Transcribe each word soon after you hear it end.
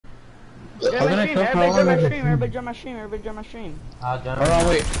Everybody join my stream. Hold on,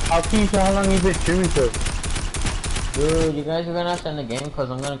 wait. How can you tell how long you've been streaming for? Dude, you guys are gonna have to end the game because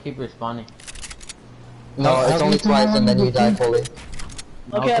I'm gonna keep respawning. No, it's only twice and then you die fully.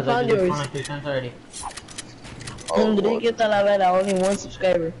 Okay, I found yours. Already. Didn't get that I only one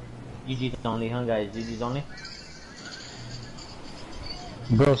subscriber. GG's only, huh guys? GG's only?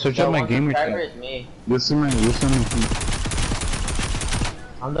 Bro, search up my gamer subscriber tag. is me. Listen to me.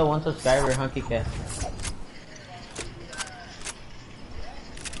 I'm the one subscriber, Hunky Cat.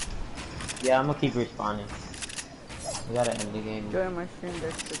 Yeah, I'm gonna keep respawning. We gotta end the game. Join my stream,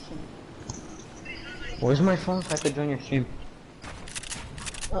 Dexxterr13's. Where's my phone so I can join your stream?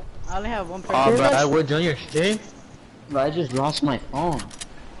 I only have one person. Oh, but I would join your stream? But I just lost my phone.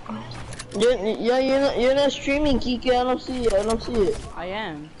 Yeah, you're not streaming, Kiki. I don't see it. I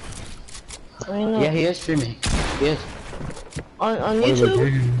am. Yeah, he is streaming. He is. On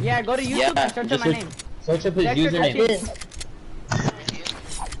YouTube? Yeah, go to YouTube and search up my name. Search up his username.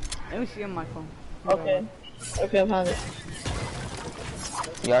 Let me see on my phone. Okay, I found it.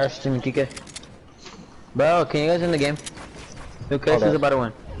 You are streaming, Kike. Bro, can you guys end the game? Who cares who's about to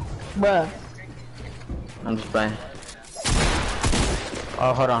win? Bruh. I'm just playing.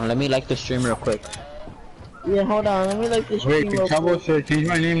 Oh, hold on. Let me like the stream real quick. Yeah, hold on. Let me like this stream real quick. Should I change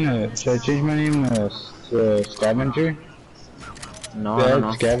my name to Scavenger? No, yeah,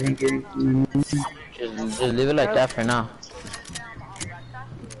 no. Scavenger. Just leave it like that for now.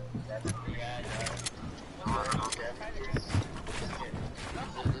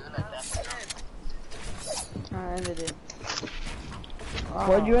 I ended it.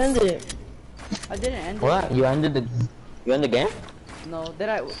 Why'd you end it? I didn't end it. What? You ended the game? No, did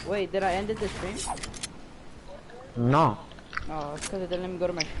I? Wait, did I end the stream? No. Oh, it's because it didn't let me go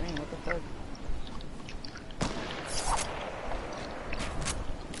to my stream. What the fuck?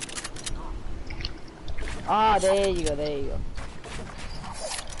 Ah, there you go.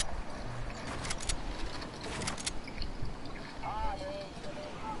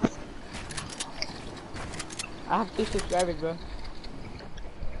 I have 2 subscribers, bro.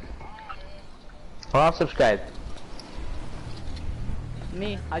 I'll subscribe.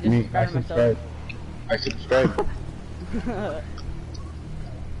 Me, I just subscribed myself. I subscribed.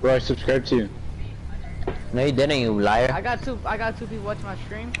 Bro, I subscribed to you. No, you didn't, you liar. I got two people watching my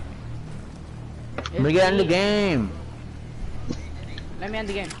stream. Let me get in the game. Let me end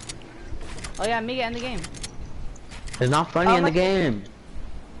the game. Oh yeah, me end the game. It's not funny in the game.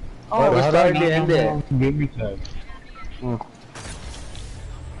 Oh, we started to end it.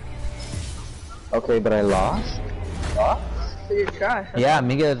 Okay, but I lost? So you're trash. Yeah,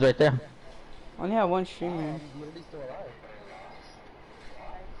 Miguel is right there. I only have one streamer.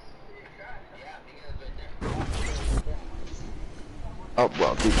 Oh,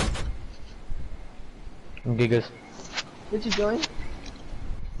 well, dude. Gigas. Did you join?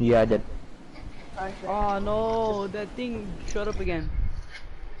 Yeah, I did. Oh no, that thing showed up again.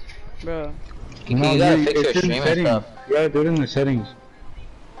 Bro. You gotta fix your stream and stuff. Yeah, do it in the settings.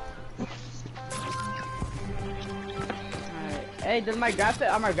 Hey, are my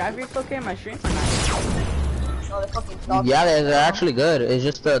graphics okay in my stream or not? Yeah, they're actually good. It's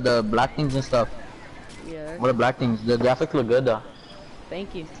just the black things and stuff. Yeah. What are black things? The graphics look good though.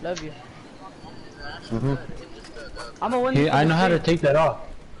 Thank you. Love you. I'm a win. I know how to take that off.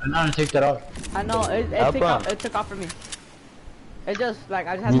 I know it took off for me. It just like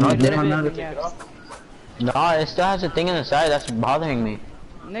I just have to take it off. No, it still has a thing on the side that's bothering me.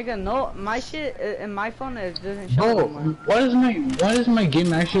 Nigga, no, my shit in my phone doesn't show anymore. Why does my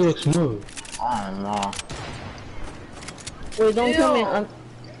game actually look smooth? I don't know. Wait, don't tell me.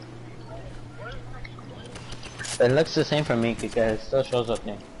 It looks the same for me because it still shows up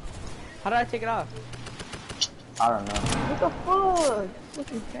there. How do I take it off? I don't know. What the fuck?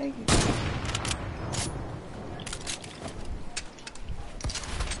 Fucking faggot.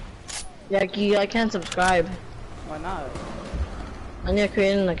 Yeah, I can't subscribe. Why not? I need to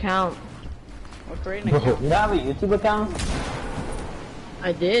create an account. What, create an account? You don't have a YouTube account?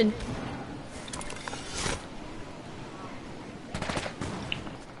 I did.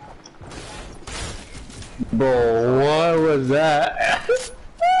 Bro, what was that?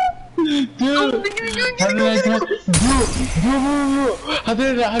 Dude, how did I not? Bro, how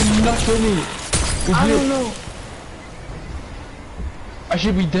did you not kill me? I don't know. I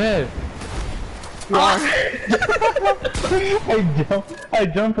should be dead. You are. I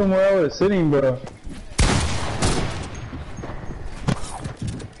jumped from where I was sitting, bro.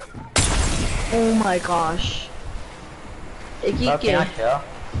 Oh my gosh. Hey, Kike. Hey,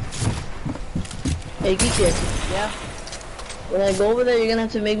 Hey, Kike. Yeah? When I go over there, you're gonna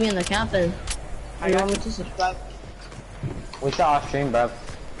have to make me an account then. You want me to subscribe? We saw off stream, bro.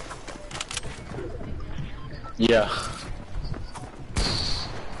 Yeah.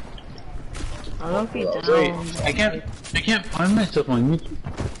 I don't know if you're Wait, down. I can't find myself on YouTube.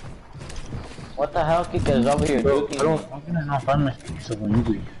 What the hell, Kika is over here Bro, juking? how can I not find myself on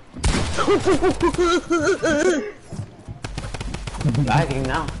YouTube? Lagging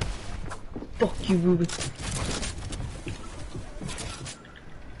now. Fuck you, Ruben.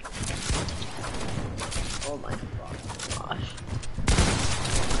 Oh my gosh.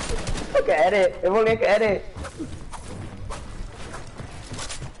 Look at it. Everyone look at it.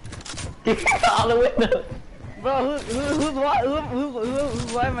 All the windows. Bro,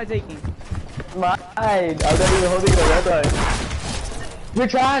 whose wife am I taking? Mine. I'm not even holding the red one. You're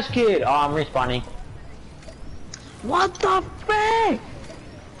trash, kid. Oh, I'm respawning. What the frick?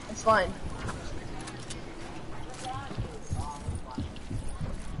 It's fine.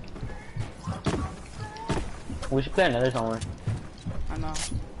 We should play another somewhere. I know.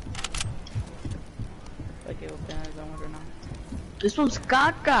 Okay, we'll play another one or not. This one's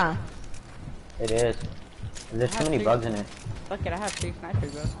caca. It is. There's too many bugs in it. Fuck it, I have 3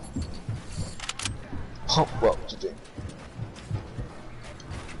 snipers, bro. Oh, well, today.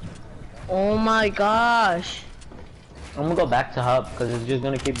 Oh my gosh. I'm gonna go back to hub because it's just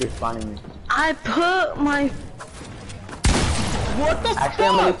gonna keep respawning me. I put my... What the Actually,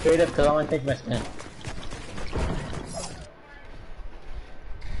 I'm gonna fuck? be creative because I want to take my skin.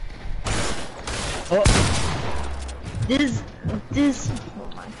 This... Oh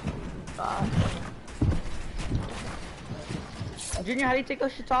my gosh. Junior, how do you take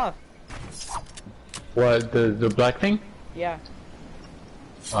those shits off? What, the black thing? Yeah.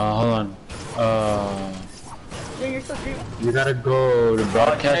 Hold on. Junior, you're still streaming? You gotta go to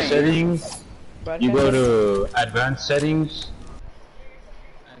broadcast settings. You go to advanced settings.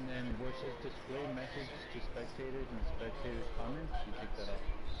 And then where it says display message to spectators and spectators comments, you take that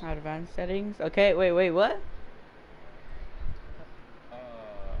off. Advanced settings. Okay, wait, what?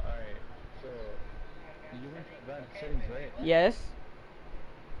 Alright. So, you went to advanced settings, right? Yes.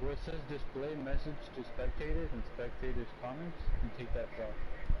 Where it says display message to spectators and spectators comments, you take that off.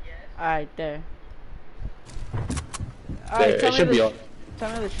 Alright, there. There, Alright, it should be off.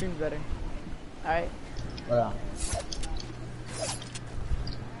 tell me the stream's better. Alright. Yeah.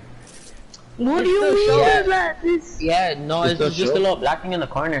 What do you mean that this? Yeah, no, it's Does that just show? a little black thing in the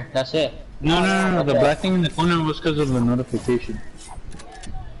corner. That's it. No, the Okay. black thing in the corner was because of the notification.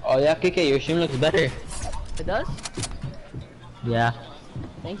 Oh yeah, Kike, your stream looks better. It does? Yeah.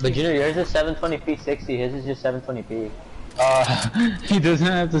 Thank But you. Junior, yours is 720p 60. His is just 720p. He doesn't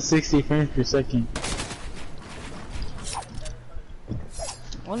have the 60 frames per second.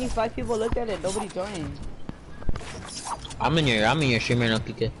 Only 5 people looked at it, nobody joined. I'm in your stream right now,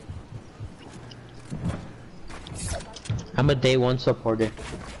 Kike. I'm a day 1 supporter.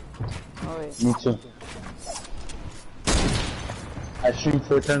 Oh wait. Me too. I stream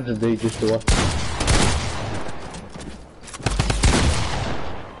 4 times a day just to watch.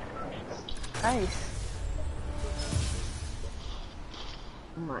 Nice.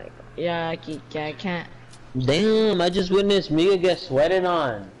 Oh my god. Yeah, I can't. Damn, I just witnessed Mia get sweated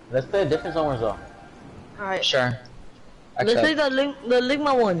on. Let's play a different somewhere though. Alright. Sure. Let's play the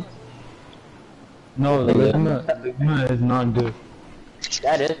Ligma one. No, the Ligma is not good.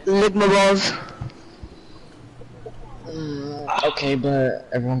 That is. Ligma balls. Okay, but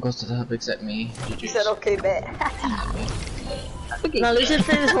everyone goes to the hub except me. You said okay, bet. Now let's just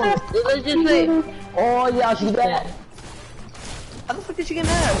play this one. Let's just play. Oh yeah, she's back. How the fuck did she get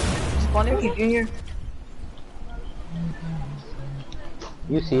mad? Spawning Junior.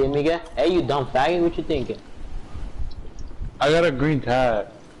 You see it, Miguel? Hey, you dumb faggot, what you thinking? I got a green tag.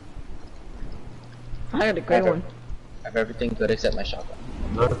 I got a great one. I have everything good except my shotgun.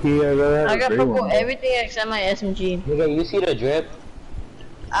 Lucky I I got a green purple one. everything except my SMG. Miguel, you see the drip?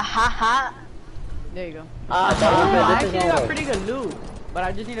 Ha. There you go. Ah, I this actually is got one. pretty good loot, but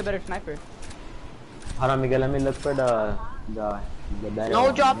I just need a better sniper. Hold on, Miguel, let me look for the better No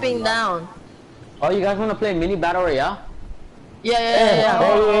one. dropping down. Oh, you guys wanna play mini battle royale? Yeah.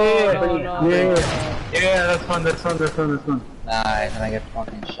 No, Yeah, that's fun. Nice, and I get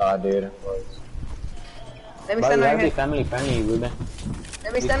fucking shot, dude. Let me Bro, stand you on gotta your be head. family friendly, Ruben.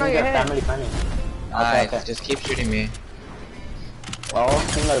 Let me stand on your head. Family friendly. Nice, Okay. just keep shooting me. Oh,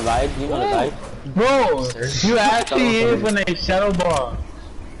 you know the vibe, you know the vibe. Bro, you actually hit when I shadow ball.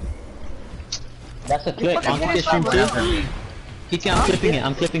 That's a clip. fucking On Kike's stream forced too. bro. Kike,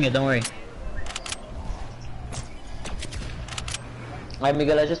 I'm clipping it, don't worry. Alright,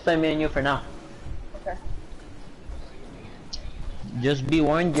 Miguel, let's just play me and you for now. Okay. Just be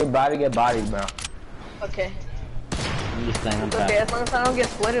warned, you're about to get bodied, bro. Okay. I'm just playing. It's okay, as long as I don't get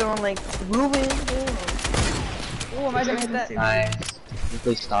splatted on like moving. Oh, imagine I hit that. Nice. You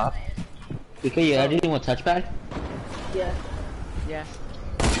please stop. Because you're editing with touchpad? Yeah. Yeah.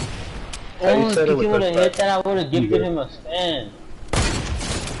 Oh, if he would have hit that, I would have gifted him a spin.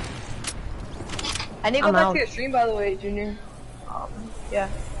 I need to go back to your stream, by the way, Junior. Yeah.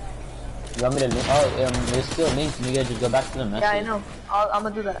 You want me to link? Oh, there's still links. You guys just go back to the message. Yeah, I know. I'm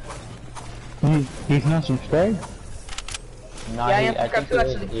gonna do that. He's not subscribed? Nah, yeah, I think he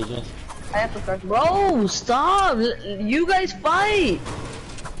is. He just... I have to start. Bro, stop! You guys fight!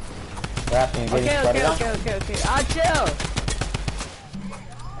 Okay. Ah, chill!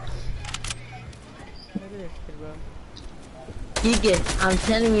 Deacon, I'm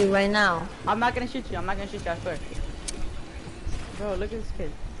telling you right now. I'm not gonna shoot you, I swear. Bro, look at this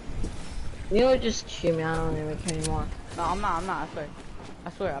kid. You know, just shoot me, I don't even care anymore. No, I'm not, I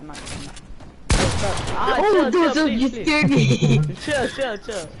swear, I'm not. Oh, dude, so you scared me! Chill.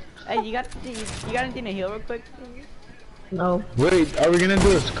 Hey, you got anything to heal real quick? No. Wait, are we gonna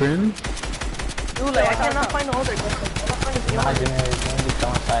do a scrim? Dude, like, I cannot find the other guy. Nah, Junior, he's gonna be so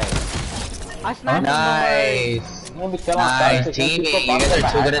on site. I sniped him. Nice. Nice, teammate. You guys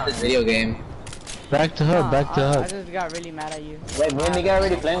are too good at this video game. Back to hub, back to hub. I just got really mad at you. Wait, me and the guy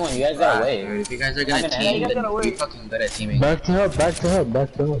already playing one. You guys gotta wait. Dude, if you guys are gonna team, then be fucking good at teaming. Back to hub, back to hub,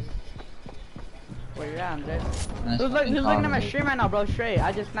 back to hub. Where you at, Andres? Who's looking at my stream right now, bro? Straight.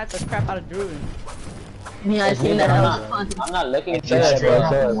 I just sniped the crap out of Drew. Yeah, I seen that. I'm not looking at Just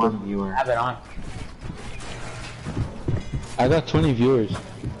it, one viewer. Have it on. I got 20 viewers.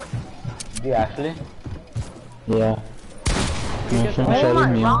 Do you actually? Yeah. My friend Oh shouted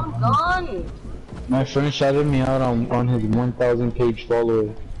my me out. gun! My friend shouted me out on his 1,000 page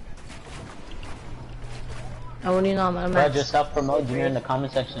follower. I already know I'm at Bro, max. just self-promote Junior in the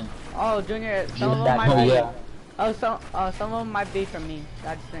comment section. Oh, Junior, some of Use them that might be. yeah. Oh, some of them might be from me.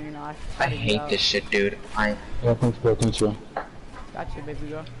 That's you know. I hate this shit, dude. Yeah, thanks bro, thanks bro. Got you, baby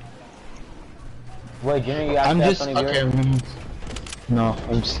girl. Wait, Junior, you I'm actually just, have 20 viewers? no,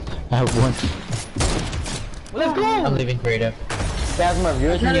 I have one. Let's go! I'm leaving creative. You have more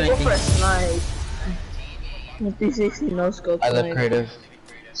viewers than you, I Go for a think. snipe. 360 no scope. I love snipe. creative.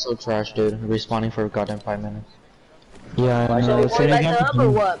 So trash, dude. Respawning for goddamn 5 minutes. Yeah, I Why know. should we It's Going an back up or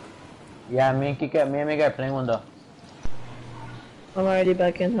example. what? Yeah, me and Mega are playing one though. I'm already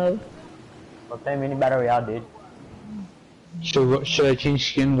back in hub. We're playing mini battle royale, dude. Should I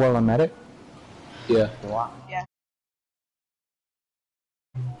change skin while I'm at it? Yeah. Wow.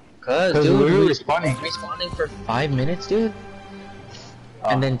 Cause, Cause dude, we're we respawning for 5 minutes, dude.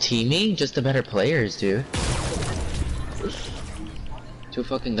 And then teaming, just the better players, dude. Too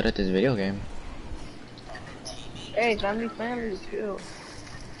fucking good at this video game. Hey, family, chill.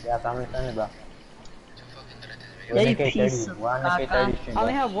 Yeah, family friendly, bro. Yeah, you piece of We're on the caca. K30 stream, I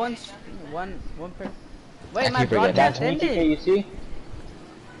only bro. have one person. Wait, I my keep forgetting. broadcast That's me, TK, ended. you see?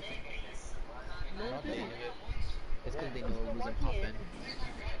 It's cause they know we're losing poppin'.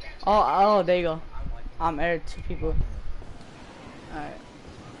 Oh, there you go. I'm aired 2 people.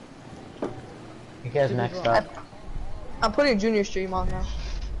 Alright. You guys next up. I'm putting Junior stream on now.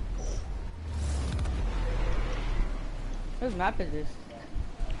 Whose map is this?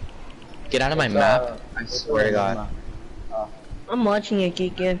 Get out of my It's, map. I swear to God. I'm watching it,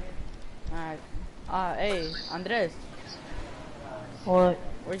 Geekin. Alright. Hey, Andres. What?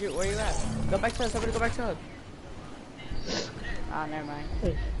 Where you at? Go back to us. Somebody go back to us. Ah, never mind.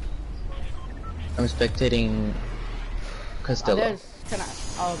 I'm spectating Costello. Andres, can I?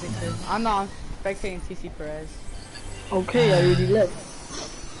 Oh, because I'm not spectating TC Perez. Okay, I already left.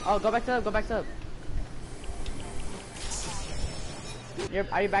 Oh, go back to up.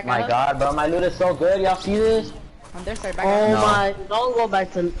 Are you back My at us? god, bro, my loot is so good. Y'all see this? Andres, are you back Oh at us? No. my, don't go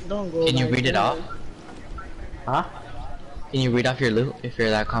back to, don't go Can you back read to it off? Huh? Can you read off your loot if you're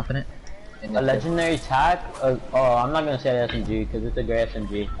that confident? A legendary tag? Oh, I'm not gonna say the SMG because it's a great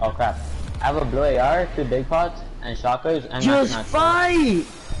SMG. Oh crap. I have a blue AR, 2 big pots, and shotguns, and Just max. fight!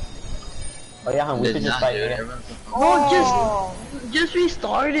 Oh yeah, we There's should just not, fight dude. here. Everyone's- Oh, just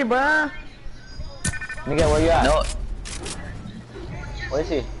restart it, bruh. Nigga, where you at? No, Where is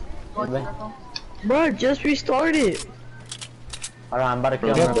he? Bruh, just restart it. Hold on, I'm about to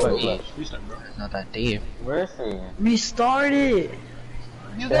kill bro, him real quick. it's not that deep. Where is he? Restart it.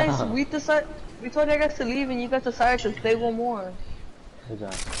 You guys, we told you guys to leave and you guys decided to stay one more. Who's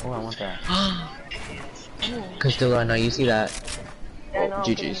that? Oh, I want that. Costello, I know you see that. Yeah, I know.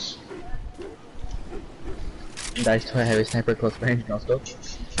 GG's. Dice to a heavy sniper close range, no scope.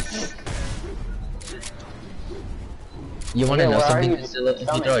 You wanna know where are something? you? Priscilla? If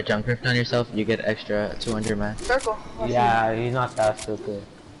you throw a jump drift on yourself, you get extra 200 max. Circle. Yeah, he's not that stupid.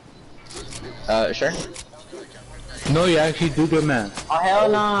 Sure. No, you actually do get mats. Oh hell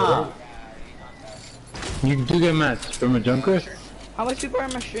no! You do get mats from a jump drift. How much people are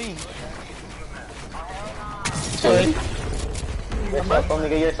on my stream? Good.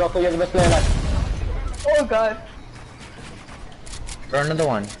 You're so cool, you're the best player alive. Oh god. Throw another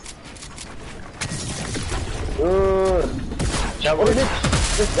one. Dude. What is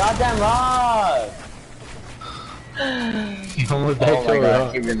this goddamn rock? He almost died Oh my so god,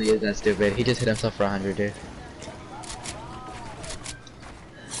 raw. he really is that stupid. He just hit himself for 100, dude.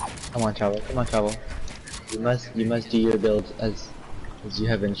 Come on, Chavo. Come on, Chavo. You must do your build as you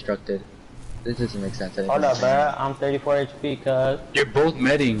have instructed. This doesn't make sense. Hold up, bro. I'm 34 HP, cuz. You're both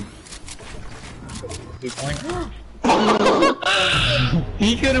medding. Keep going.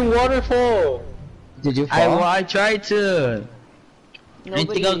 He couldn't waterfall. Did you fall? I tried to. I Nobody.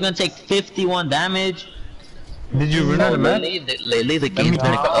 think I was gonna take 51 damage. Did you run out of mats? Lately the game's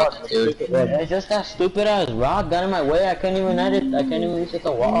been cooked, dude. It's just that stupid ass rock got in my way. I couldn't even edit. I can't even reach at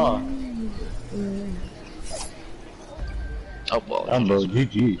the wall. Oh well. Bro,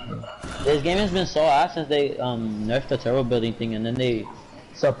 GG. This game has been so ass since they nerfed the turbo building thing, and then they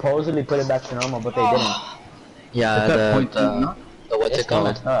supposedly put it back to normal, but they didn't. Yeah, It's at point the what's It's it called?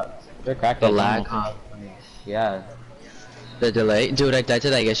 messed up. They're cracked. The lag, huh? Yeah. The delay? Dude, I died to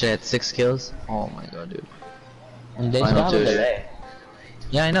that yesterday. I had 6 kills. Oh my god, dude. And they Final still have a two. delay.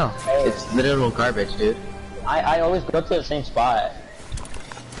 Yeah, I know. It's literal garbage, dude. I always go to the same spot.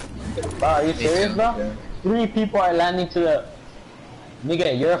 Bro, are you serious, bro? Yeah. 3 people are landing to the...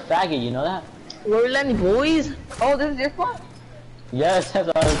 Nigga, you're a faggot, you know that? Where we landing, boys? Oh, this is your spot? Yes, that's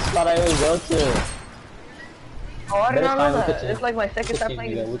the spot I always go to. Oh, I did Better not find know Wicked that. team. It's like my second time Wicked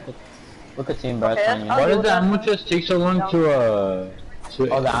playing team, this. Wicked team, bro. Okay, It's fine, you I'll know? Why do did the that. ammo chest take so long to Oh, no,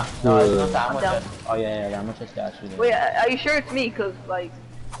 it's not the ammo I'm down. chest. Oh, yeah, the ammo chest got actually. Wait, are you sure it's me? Cause like,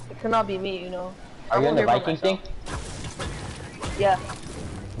 it cannot be me, you know. I Are you in won't the hear about Viking thing? myself. Yeah.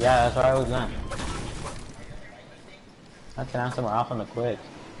 Yeah, that's where I was at. I can answer more off on the quick.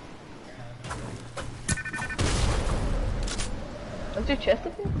 What's your chest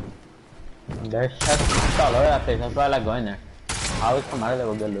up here? There's chests all over that place. That's why I like going there. I always come out of there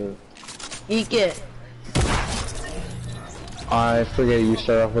with good loot. Eek it. I forget you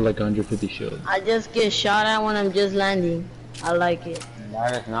start off with like 150 shield. I just get shot at when I'm just landing. I like it.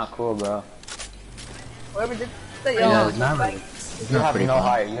 That is not cool, bro. Whoever did say, Yeah, yo, it's not like, It's You not have pretty no fun.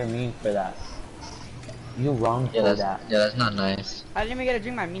 heart. You're mean for that. You wrong Yeah, for that's that. yeah, that's not nice. I didn't even get to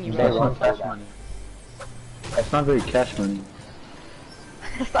drink my mini, They bro. wrong for cash that. money. That's not very cash money.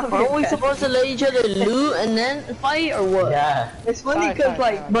 it's not very Aren't we bad. supposed to let each other loot and then fight or what? Yeah. It's funny Sorry, because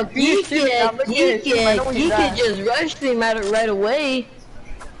sorry, like, sorry. But you Geekit just rushed me right away.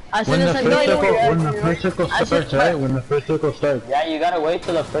 As soon When as the I first know circle, you're when the first circle I starts, should- right? When the first circle starts. Yeah, you gotta wait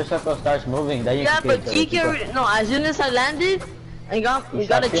till the first circle starts moving. Then you yeah, can but get each other. Geekit, no, as soon as I landed, I got He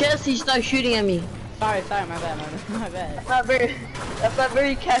got a shot you? chest, he started shooting at me. Sorry, my bad, man. My bad. that's not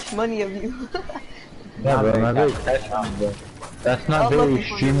very cash money of you. Yeah, Not bro, very not very cash. cash money, bro. That's not I'll very look you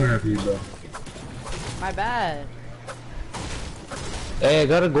for streamer of you, bro. My bad. Hey, I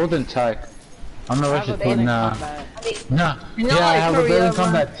got a golden tack. I'm not I have rushing a for golden nah. combat. Nah. You know Yeah, I I have a hurry golden up, man.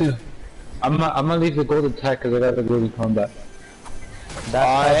 combat too. I'm gonna leave the golden tack because I got the golden combat.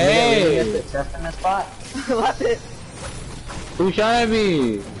 That's hey! hey. The chest in the spot. That's it. Who shot at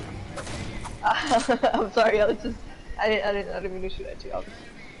me? I'm sorry, I was just, I didn't mean to shoot at you.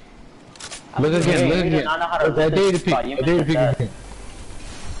 Look again, Hey, look you do again. not know how to I loot dare you to this peek. spot. You I dare you to missed peek that. again.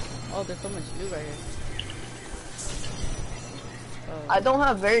 Oh, there's so much loot right here. Oh. I don't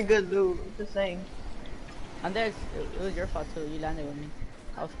have very good loot, I'm just saying. And there's, it was your fault too. You landed with me.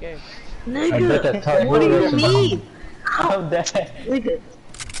 I was scared. I bet that Nigga, top what do row you is mean? I'm dead. Nigga,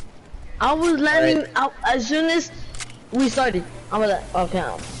 I was landing out as soon as we started. I was like, okay,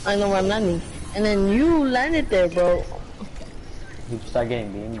 I know where I'm landing. And then you landed there, bro. You start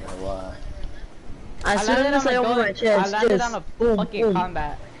getting beamed or what? As soon landed as on I a opened gun. my chest, I landed just on a boom, fucking boom.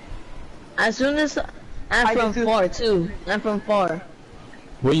 combat. As soon as I'm from just- far too. I'm from far.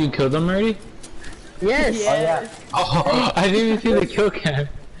 Wait, you killed them already? Yes. Oh yeah. Oh, I didn't even see the kill cam.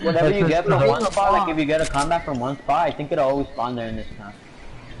 Whatever you get from That's one spot, like if you get a combat from one spot, I think it'll always spawn there in this map.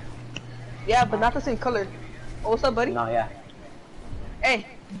 Yeah, but not the same color. Oh, what's up, buddy? No, yeah. Hey.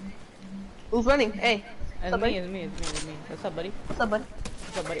 Who's running? Hey. It's Somebody? me, it's me, it's me, it's me. What's up, buddy? What's up, buddy?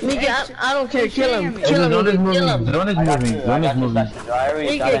 What's up, buddy? Nigga, Hey, I don't care. Kill him. Hey, Kill him. Zone is Nigga, moving. kill him. Zone is I got moving. you, I Zone is got you, moving. Sasha. I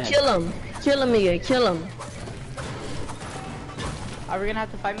already shot Nigga, at him. kill him. Kill him, nigga. Kill him. Are we gonna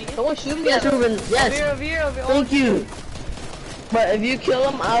have to fight me? Someone shooting Yes, at him. Ruben. Yes. Over here. Thank you. But if you kill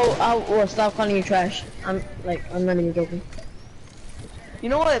him, I will stop calling you trash. I'm not even joking. You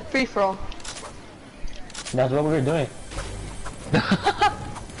know what? Free for all. That's what we were doing.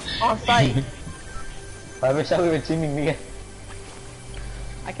 On site. Whoever said we were teaming me.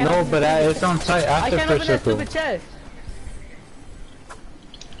 No, but it's on site I after can't first open that circle. stupid chest.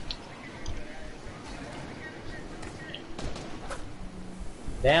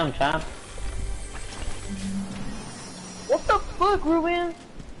 Damn, champ. What the fuck, Ruben?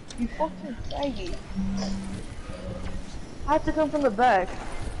 You fucking saggy. I had to come from the back.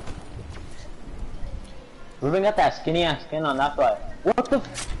 Ruben got that skinny ass skin on, that's why. What the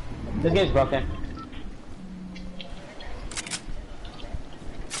f— This game's broken.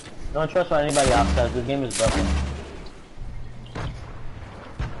 Don't trust what anybody else says, this game is broken.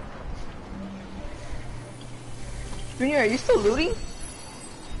 Junior, are you still looting?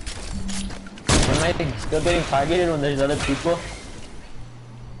 Am I still getting targeted when there's other people?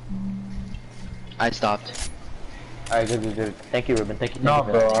 I stopped. Alright, good. Thank you, Ruben. Thank you. No, Thank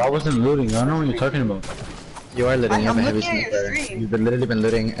you, bro, I wasn't looting. I don't know what you're talking about. You are looting. You have I'm a heavy looking at your sniper. stream. You've literally been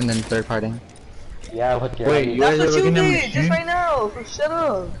looting and then third partying. Yeah, what's your Wait, ID? you That's guys are what you looking at my did, just stream? right now. So shut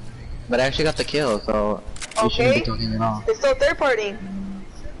up. But I actually got the kill, so you shouldn't be Okay. talking at all. It's still third party.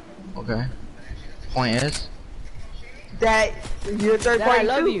 Okay. Point is, That you're third Dad, party I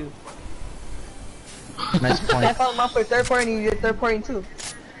love too. you. nice I point. found him out for third party and you're third party too.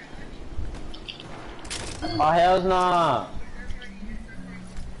 Oh, hell's no.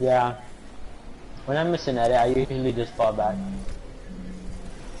 Yeah. When I'm missing edit, I usually just fall back.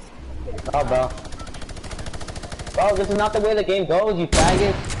 Oh, bro. Bro, this is not the way the game goes, you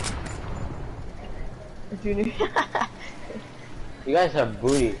faggots. Junior. You guys are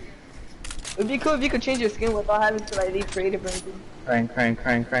booty. It'd be cool if you could change your skin without having to like leave creative or anything. Crank.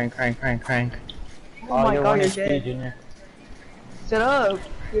 Oh my you're god, one you're HP, dead. Junior. Shut up.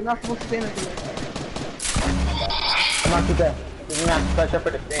 You're not supposed to say anything like that. Come on, keep that. You're gonna have to touch up for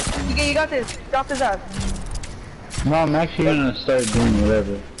the screen. You got this. Drop his ass. No, I'm actually gonna start doing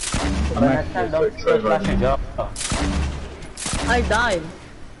whatever. I'm Next time, don't flash your job. I died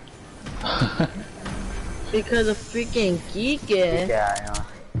because of freaking Geeky. Yeah, I know.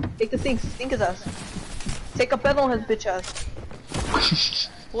 Take the stink his ass. Take a pedal on his bitch ass.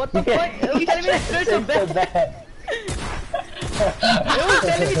 What the fuck? It was telling me to search a bed. It was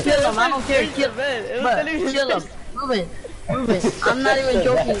telling me to Kill him, I don't care, search kill a bed. It was But telling me to kill him, search- Ruben, I'm not even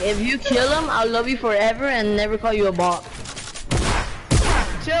joking. If you kill him, I'll love you forever and never call you a bot.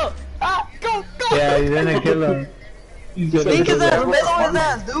 Chill. Ah, go. Yeah, you're gonna kill him. Stink his ass. Pedal on his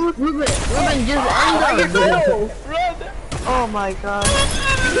ass, dude. Ruben, just end him. Go. Run. Oh my god.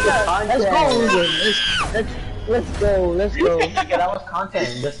 Let's go, Ruben. Let's go. Yeah, that was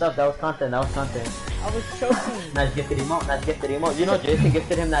content. This stuff, that was content. I was choking. Nice gifted emote. You know Jason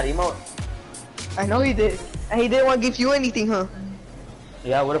gifted him that emote. I know he did. And he didn't want to give you anything, huh?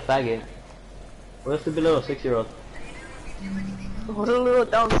 Yeah, what a faggot. What a stupid little 6-year-old. What a little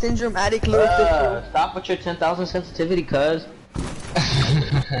Down syndrome addict little bitch. Stop with your 10,000 sensitivity, cuz.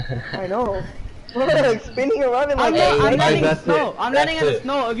 I know. Look, spinning around in like I'm landing in the that's snow. it. I'm landing in the That's it.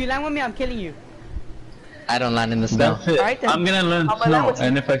 snow. If you land with me, I'm killing you. I don't land in the snow. That's it. Alright then. I'm gonna learn I'm gonna snow, learn what you-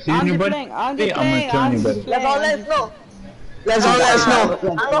 and if I see I'm just anybody, playing. I'm I'm just gonna playing. kill I'm anybody. just Let's all playing. let snow. Let's all let snow.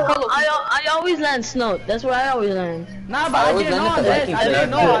 I always land snow. That's where I always land. Nah, but I always didn't know landed on the this. Vikings, I didn't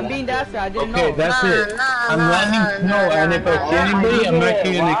that's know. it. I'm being desperate. I didn't Okay, know. that's it. I'm landing snow, and if I see anybody, I'm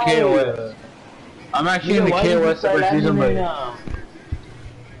actually gonna KOS. I'm actually gonna KOS if I see somebody.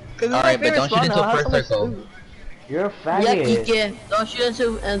 Alright, but don't shoot until first circle. You're a Yeah, faggot. Geeky. Don't shoot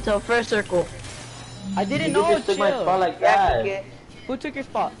until first circle. I didn't You know. just took my spot Chill. like Yeah, that. okay. Who took your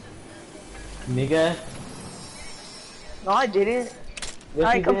spot? Nigga. No, I didn't. Yes,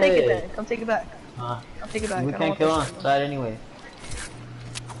 Alright, you come take it did. then. Come take it back. Uh, Come take it back. we I don't can't want kill this. on side anyway.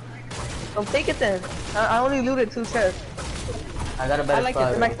 Come take it then. I only looted 2 chests. I got a better I like spot.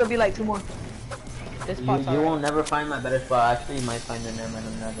 it. There might still be like 2 more. This You, spot's you alright. won't never find my better spot. Actually, you might find it there, man.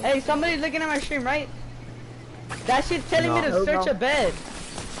 I'm never. Hey, somebody's looking at my stream, right? That shit's telling me No. to search a bed.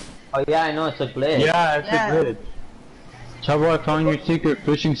 Oh yeah, I know it's a glitch. Yeah, it's Yeah. a glitch. Chavo, I found your secret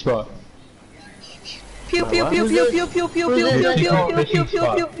fishing spot. Pew pew what? pew pew pew pew pew pew Who's pew this? pew pew Fishing pew pew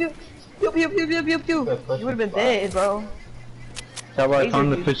spot. pew pew pew pew pew pew pew pew. You would've been dead, bro. Chavo, I Laser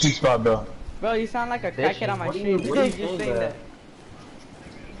found the dude. fishing spot, bro. Bro, you sound like a Fishing? crackhead on my What do you- stream. what do you You just think saying that?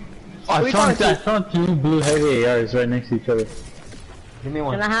 that. I we found, found I found 2 blue heavy ARs right next to each other. Give me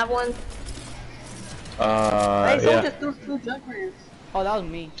one. Can I have one? Hey, someone Yeah. just threw 2 junkers. Oh, that was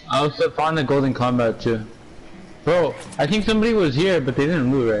me. I also found the golden combat too. Bro, I think somebody was here, but they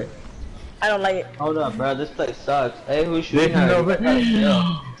didn't loot, right? I don't like it. Hold up, bro. This place sucks. Hey, who's They shooting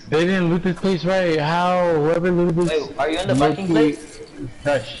her? they didn't loot this place right. How? Whoever looted this. Wait, are you in the Viking place?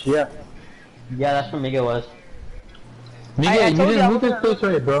 Gosh, yeah. Yeah, that's where Miguel was. Miguel, I you told you didn't I loot was this place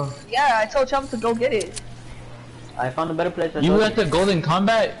right, bro. Yeah, I told Chum to go get it. I found a better place. You left the golden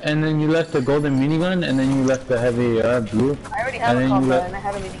combat, and then you left the golden minigun, and then you left the heavy blue. I already have a combat and I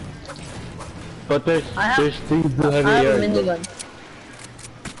have a mini. But there's three blue heavy I have a ARs, bro. minigun.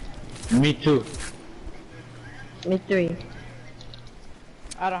 Me too. Me 3.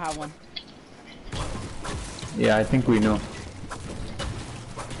 I don't have one. Yeah, I think we know.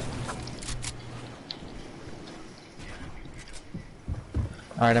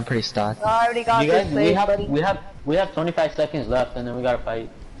 Alright, I'm pretty stocked. I already got You this guys, place, buddy. we have 25 seconds left, and then we gotta fight.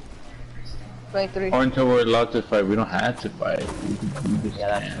 23. Or until we're allowed to fight. We don't have to fight. We just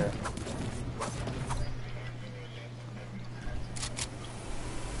Yeah, that's can. true.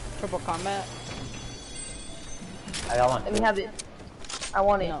 Triple combat? I got one. Let me have it. I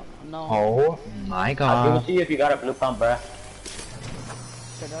want it. No, no. Oh my I'll give god. it to you if you got a blue pump, bruh.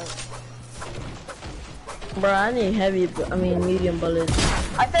 Shut up. Bro, I need heavy, medium bullets.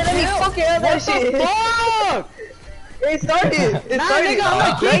 I said let me fucking have that shit. Fuck! It started. It Nah, started. nigga,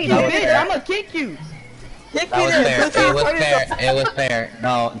 I'ma kick you, that was bitch! fair. I'ma kick you! Kick That was it in. fair. That's how It was started fair. though. It was fair.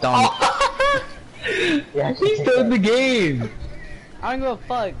 No, don't. Yeah, He started the game. I don't give a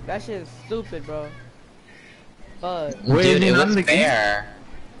fuck. That shit is stupid, bro. Fuck. Wait, Dude, it you're not was in the game? fair.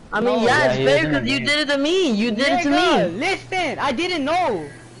 I mean, No, yeah, yeah, it's he fair is in the because you game. did it to me. You did it to Nigga, me. listen, I didn't know.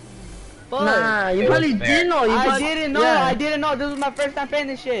 Fuck. Nah, you It probably was fair. did know. You I probably, didn't know. yeah. I didn't know. This was my first time playing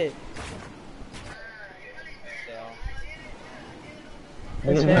this shit.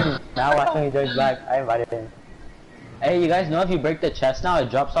 Now I think he joins back. I invited him. Hey, you guys know if you break the chest now, it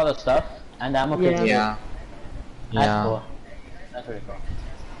drops all the stuff, and the ammo kit. Yeah. Yeah. That's Yeah. cool. That's pretty cool.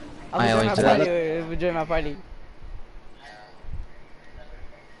 I I'm always join do my that. party. If join my party.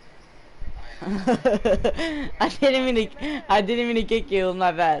 I didn't mean to kick you. It was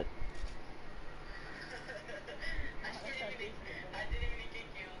my bad.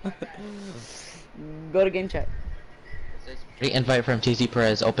 Go to game chat. Re-invite from TC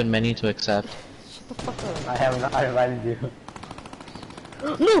Perez. Open menu to accept. Shut the fuck up. I have not invited you.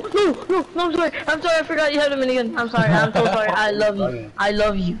 No, I'm sorry. I'm sorry, I forgot you had a minigun. I'm sorry, I'm so sorry. I love you. I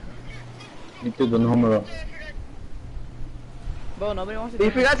love you. You did the número. Bro, nobody wants to. We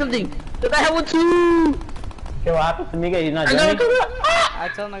join. forgot something. Because I have one too. Okay, what happened to Miguel? He's not I joining? gotta I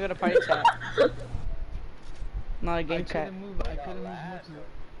tell him I go to party chat. Not a game chat.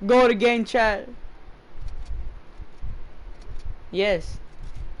 Go to game chat. Yes.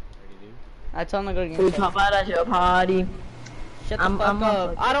 I tell him to go to game We chat. pop out at your party. Shut the I'm fuck up.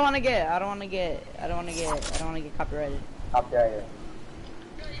 up. I don't wanna get copyrighted. Up there.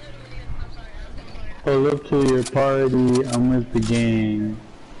 Pull up to your party. I'm with the gang.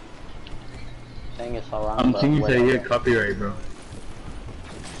 Saying it's all wrong. I'm but thinking whatever. that yeah, copyright, bro.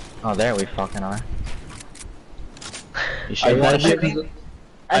 Oh, there we fucking are. You I sure you wanna died shoot me? because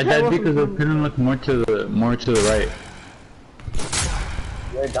I died because I couldn't look more to the right.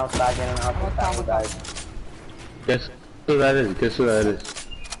 You're jump back in and out the time you guys. Guess who that is? Guess who that is?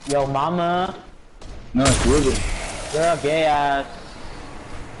 Yo, mama. No, it's Ruben. You're a gay ass.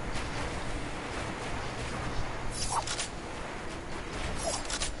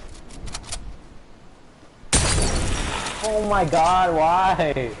 Oh my god,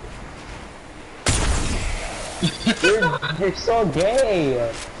 why? you're so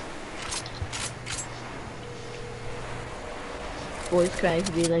gay. Voice cracks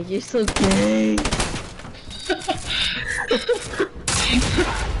be like, you're so gay.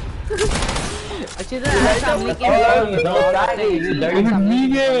 I should have I'm making Oh, you don't like it, you dirty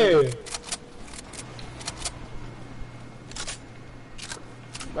Miguel.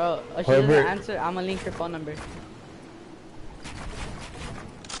 Bro, I should Herbert. answer. I'm gonna link your phone number.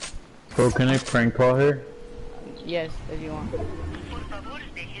 Bro, can I prank call her? Yes, if you want.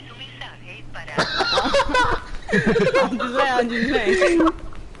 I'm just saying.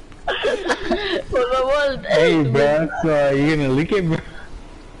 Por favor, Hey, bro, so you gonna leak it, bro?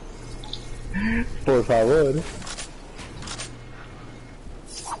 Por favor.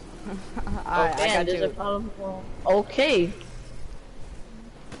 Alright, I got there's a you. problem. Okay.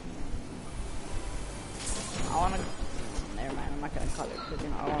 I wanna. Never mind, I'm not gonna call it because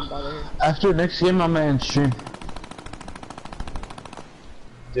I don't wanna bother her. After next game, I'm gonna end stream.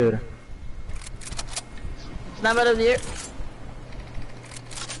 Dude. Snap out of the air.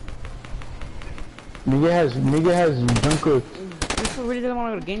 Miguel has Junko. This fool really doesn't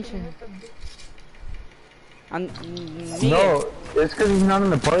wanna go to game chat. I'm. No, it's cause he's not in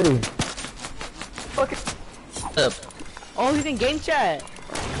the party. Up. Oh, he's in game chat.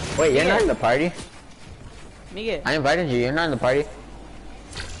 Wait, you're not in the party? Miguel. I invited you, you're not in the party?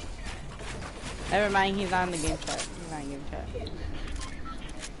 Never mind, he's not in the game chat. He's not in game chat.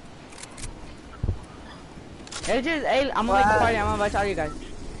 It's just, hey, I'm gonna make a party. I'm gonna invite all you guys.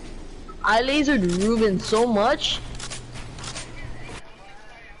 I lasered Ruben so much.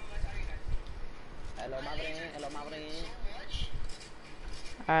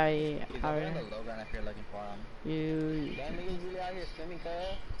 Alright. If you're looking for him. You. Damn, niggas really out here swimming,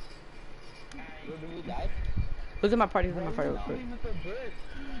 cuz. Ruben, you died? Who's in my party? Who's in my party? Real quick.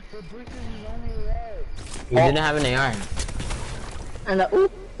 You didn't have an AR. And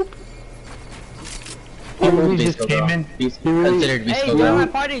oop. He really just came in. He's considered Hey, beast join my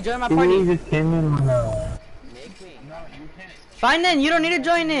party. Join my He really party. just came in when Make me. Fine then. You don't need to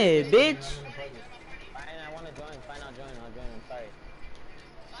join it, bitch. Fine, I wanna join. Fine, I'll join. I'm sorry.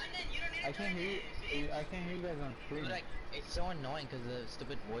 I can't hear you. I can't hear you guys on screen. Like, it's so annoying because the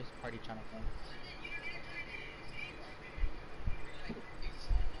stupid voice party channel thing.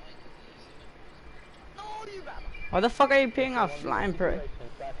 Why the fuck are you peeing off flying pro?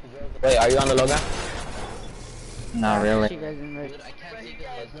 Wait, are you on the logo? Not really. You guys in red. Dude, I can't see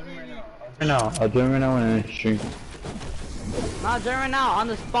because Right now, I'll join right now when I stream. Nah, join right now on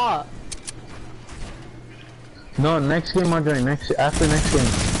the spot. No, next game I'll join. After next game.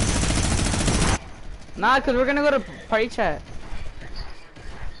 Nah, cause we're gonna go to party chat.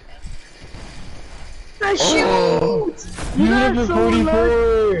 Shoot! You That's have a so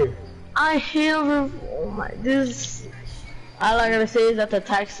low. 44! I have. Oh my, this. All I gotta say is that the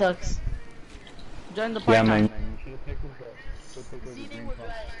attack sucks. Join the party. Yeah, man.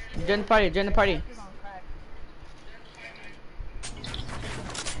 Join the party. Join the party.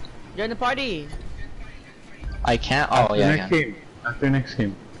 Join the party. I can't. Oh After yeah, I next can. game. After next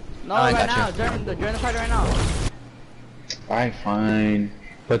game. No, I right gotcha. now. Join the party right now. Alright, fine.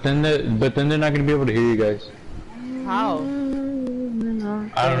 But then they're not gonna be able to hear you guys. How?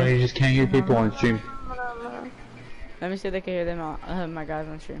 I don't know. You just can't hear people on stream. Let me see if they can hear them. My guys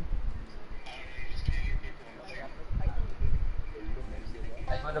on stream.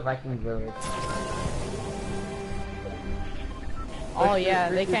 I want the Vikings village. Oh yeah,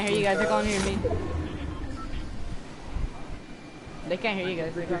 they can't hear you guys. They're gonna hear me. They can't hear you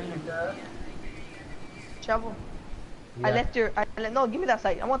guys. They're gonna hear me. Travel. I left your. No, give me that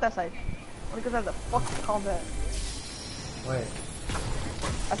side. I want that side. Because that's the fucking combat. Wait.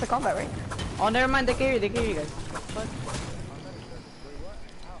 That's the combat, right? Oh, never mind. They can hear you. They can hear you guys. Fuck.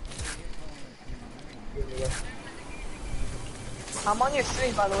 I'm on your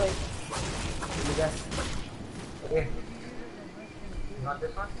stream, by the way. Here. You want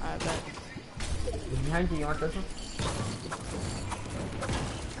this one? I bet. Behind you, you want this one?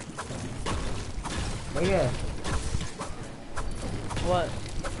 Wait, yeah. What?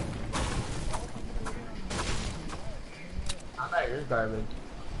 I'm like, this garbage.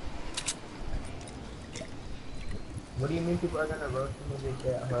 What do you mean people are gonna roast me if they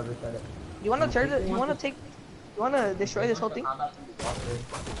say whoever said it? You wanna turn it? You wanna take? You wanna destroy this whole thing?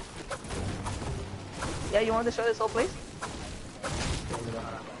 Yeah, you wanna destroy this whole place?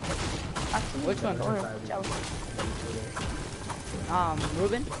 Which one? Ciao.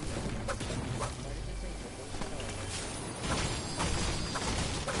 Ruben?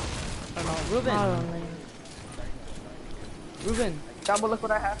 I don't know. Ruben. Ruben. Jabba, look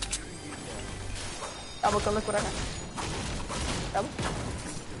what I have. Jabba, come look what I have. Jabba.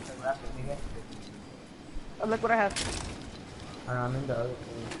 Look what I have. I'm in the other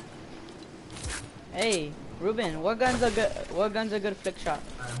Hey, Ruben. What gun's a good? What gun's a good flick shot?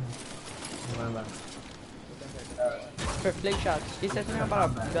 For flick shots. She said something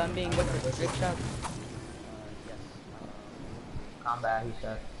about a gun being good for flick shots. combat, he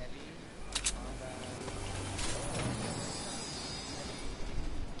said.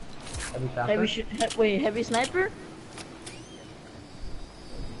 Heavy sniper?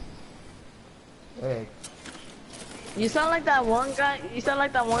 Hey. You sound like that one guy. You sound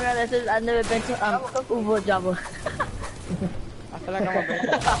like that one guy that says I've never been to Uvo Java. I feel like I'm a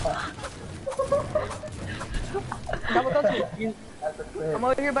bitch. Jabba, come to me. I'm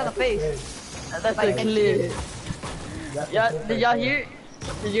over here by the face. That's like clear. Yeah, did y'all hear?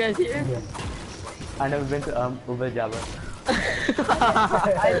 Did you guys hear? I never been to Uber Java.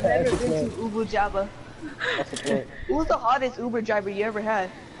 I've never been to Ubu Jabba. That's okay. Who's the hottest Uber driver you ever had?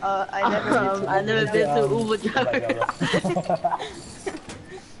 I never been to Uvo Java.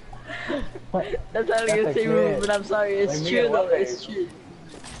 That's how I'm gonna say Ruben, but I'm sorry, it's true though, it's true.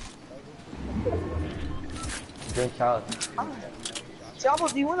 Good child.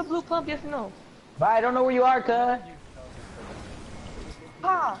 Jabba, do you want a blue pump? Yes or no? Bro, I don't know where you are, cuz.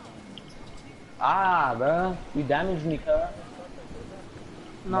 Ah, bro. You damaged me, cuz.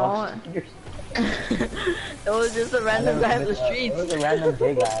 No. It was just a random guy in the streets. It was a random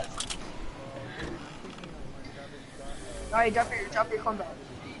big guy. Alright, drop your combat.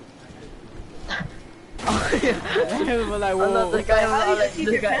 Oh, yeah. We're like, Oh, whoa. no, the guy How do was you like, keep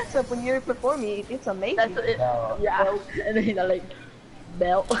the your guy. pants up when you're performing? It's amazing. That's it. No. Yeah. And then he's like,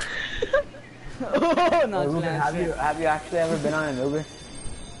 belt. Oh, no, Ruben, it's have you actually ever been on an Uber?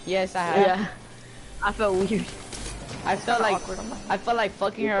 Yes, I have. Yeah. I felt weird. I felt like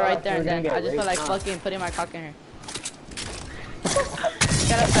fucking her right there and then. I just felt like fucking putting my cock in her.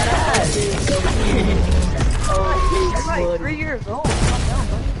 Got a fat ass. Oh, You're like 3 years old. Calm down,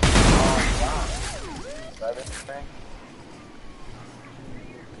 buddy.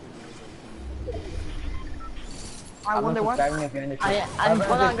 I wonder what. Hold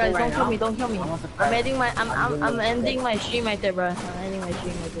on, guys, don't kill me, don't kill me. I'm ending my stream right there, bro. I'm ending my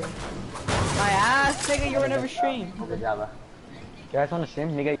stream right there. My ass, nigga, you were never stream. Good job, bro. You guys wanna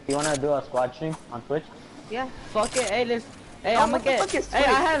stream? Nigga, you wanna do a squad stream on Twitch? Yeah. Fuck it, hey, let's. Hey, Oh, I'm what gonna the get. fuck is Hey, I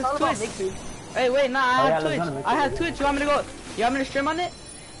Twitch? have It's all about Twitch. mixers. Hey, wait, nah, I yeah, have let's Twitch. go to I have Mixer. Twitch. You want me to go? You want me to stream on it?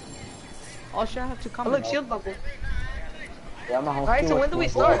 Oh shit, I have to Oh, comment. look, shield bubble. Yeah, I'm a host. Alright, so when do we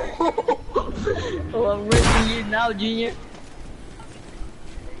start? Oh, I'm ripping you now, Junior.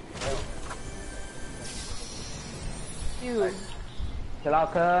 Dude. Chill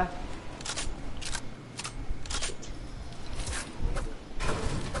out, cuz.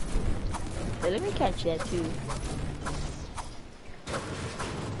 Hey, let me catch that too.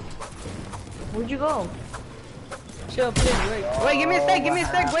 Where'd you go? Chill, please. Wait, give me a sec. Give me a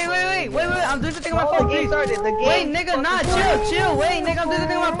sec. Wait. I'm doing something on my phone, The game please. started. The game. Wait, nigga, nah, chill. Wait, nigga, I'm doing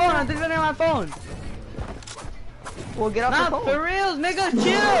something on my phone. I'm doing something on my phone. Well, get off Nah, the phone. for reals, nigga,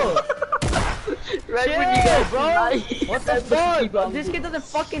 chill. Right Chill, when you guys bro. lie. What the fuck, bro? This kid doesn't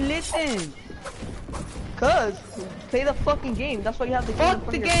fucking listen. Cuz, play the fucking game. That's why you have the game. in Fuck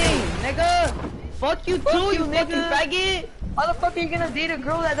front the of your game, face. nigga. Fuck you too, you you, fucking nigga. faggot. How the fuck are you gonna date a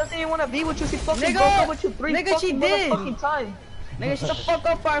girl that doesn't even wanna be with you? She fucking Nigga. broke up with you three Nigga, she fucking did. motherfucking times. Nigga, shut the fuck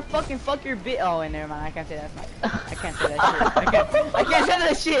up or I fucking fuck your bitch. Oh, wait, never mind. I can't say that. I can't say that shit. I can't say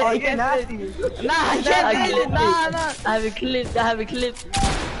that shit. Oh, I you're can't nasty. say that. Nah, I can't say it. Nah. I have a clip.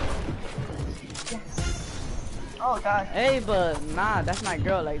 Oh god. Hey, but nah, that's my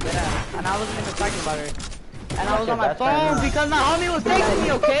girl, like that. And I wasn't even talking about her. And I was your on my best friend, phone huh? because my homie was texting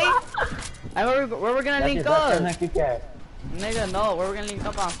me, okay? And where we're gonna link up? Nigga, no, where we're gonna link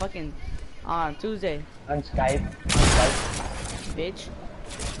up on fucking on Tuesday, On Skype. bitch.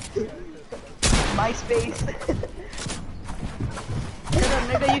 MySpace.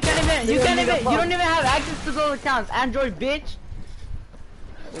 Nigga, you don't even have access to those accounts, Android bitch.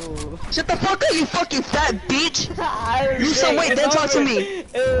 Ooh. Shut the fuck up, you fucking fat bitch. You so wait, then talk to me.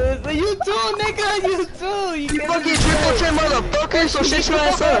 So you too, nigga, you too. You fucking triple chin motherfucker, so shut your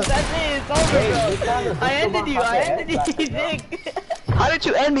ass up. That's it, it's over, bro. I ended you, Dick. How did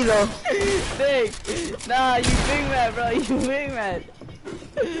you end me though? Dick. Nah, you big man, bro, you big man.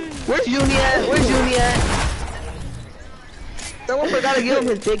 Where's Uni at? Someone forgot to give him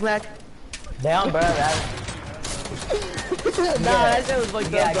his Big Mac. Damn, bro, that. Nah, that shit was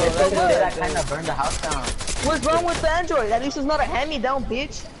fucked up, bro. That kind of burned the house down. What's wrong with the Android? At least it's not a hand-me-down,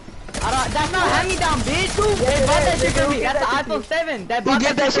 bitch. That's not hand-me-down, bitch. They bought that shit for me. That's the iPhone 7. Who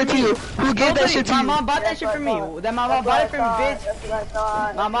gave that shit to you? Who gave that shit to My you? mom bought that shit for me. That my mom bought it for me,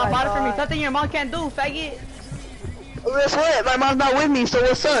 bitch. My mom bought it for me. Something your mom can't do, faggot. Guess what? My mom's not with me, so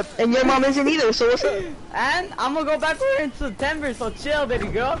what's up? And your mom isn't either, so what's up? And I'm gonna go back with her in September, so chill, baby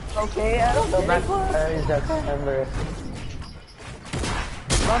girl. Okay, I don't Go back to her in September.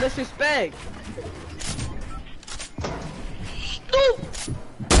 No disrespect.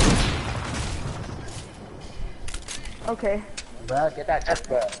 Okay. Bro, get that check,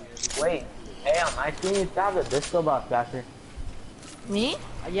 bro. Wait. Hey, on my screen, you still have the disco box backer. Me?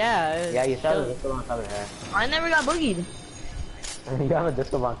 Yeah. Yeah, you still have a disco box on top of your head. I never got boogied. You have a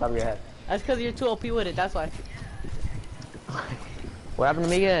disco box on top of your head. That's because you're too OP with it, that's why. What happened to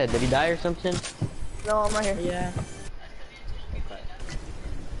Miguel? Did he die or something? No, I'm right here. Yeah.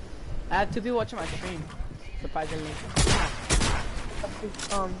 I have 2 people watching my stream. Surprisingly.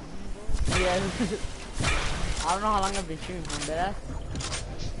 Yeah. I don't know how long I've been streaming, man, but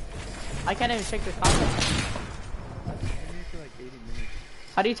I can't even check the comments.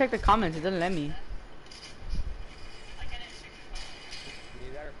 How do you check the comments? It doesn't let me.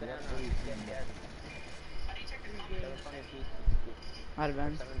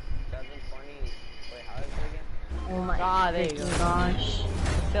 Advance. Oh my God, there you freaking go. gosh.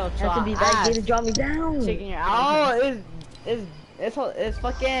 Still Has to be that gay to drop me down. Shaking your it's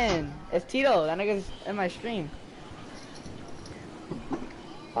fucking Tito. That nigga's in my stream.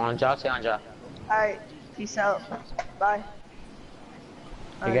 Anja, say Anja. Alright, peace out. Bye.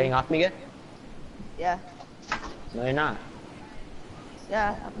 You're getting off me again? Yeah. No, you're not.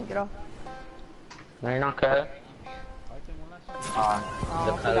 Yeah, I'm gonna get off. No, you're not, cuz. Oh,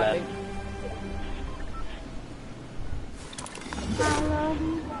 the color.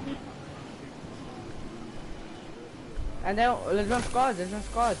 And then let's run squads.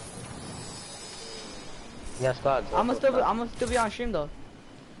 Yeah, squads. I'm gonna still be on stream though.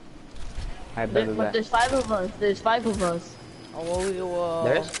 Alright, But baby, there's 5 of us. There's 5 of us. Oh,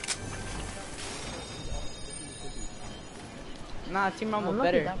 There's? Nah, Team Rumble I'm not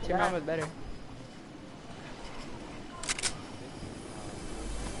better. down for Team that. Rumble better.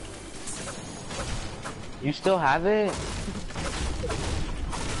 You still have it?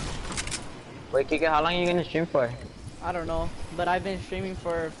 Wait, Kika, how long are you gonna stream for? I don't know, but I've been streaming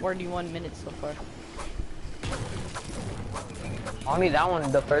for 41 minutes so far. Only that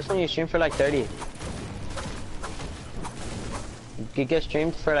one. The first one you streamed for like 30. Kika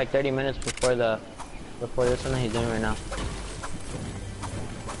streamed for like 30 minutes before this one that he's doing right now.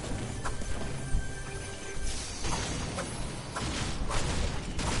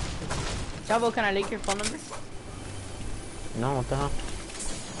 Chavo, can I link your phone number? No, what the hell?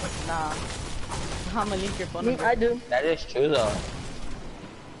 Nah. I'm gonna link your phone number. I do. That is true though.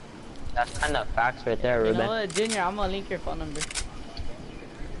 That's kind of facts right there, You Ruben. know what, Junior? I'm gonna link your phone number.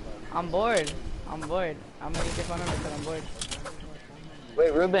 I'm bored. I'm gonna link your phone number because I'm bored.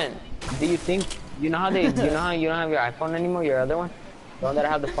 Wait, Ruben, do you think you know how you don't have your iPhone anymore? Your other one, the one that I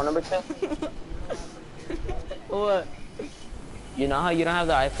have the phone number to. What? You know how you don't have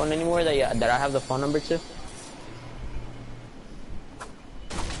the iPhone anymore that I have the phone number to?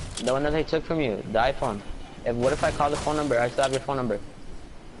 The one that they took from you, the iPhone. What if I call the phone number? I still have your phone number.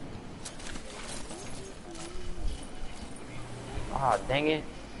 Oh, dang it.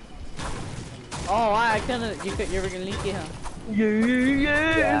 Oh, why? I couldn't. You were gonna link it, huh?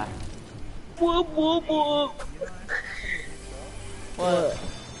 Yeah. Whoop, whoop, whoop. What?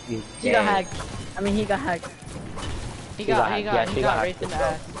 He got hacked. I mean, he got hacked. He got got raped in the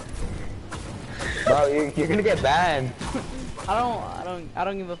ass. Bro, you're gonna get banned. I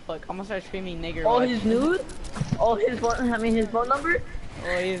don't give a fuck. I'm gonna start screaming nigger. Oh, watch. his nude? Oh, his phone, I mean, his phone number?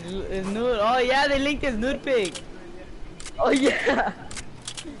 Oh, his nude. Oh yeah, they linked his nude pic. Oh, yeah.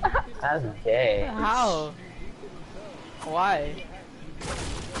 That's gay. How? Why?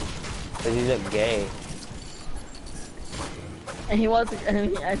 Cause he's a gay. And he wants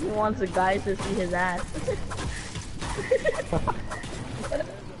the guys to see his ass.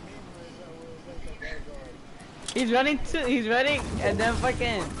 He's running, and then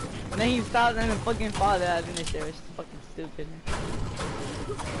he stops and then fucking falls. I think this shit was fucking stupid.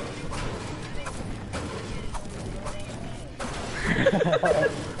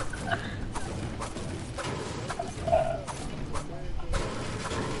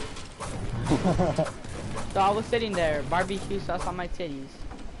 So I was sitting there, barbecue sauce on my titties.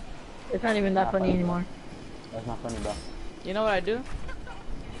 It's not even that funny anymore. That's not funny, bro. You know what I do?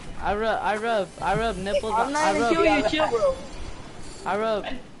 I rub nipples. I'm not even killing you, chill, bro. I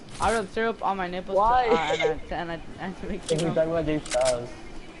rub syrup on my nipples. Why? And I to make We're sure. talking about James Charles.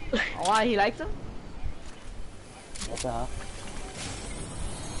 Why he likes them? What the hell?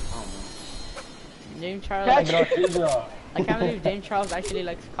 James Charles. Oh, I can't believe James Charles actually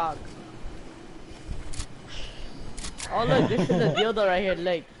likes cock. Oh look, this is a dildo right here.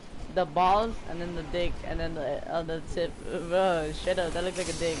 Like the balls and then the dick and then the tip. Bro, shut up. That looks like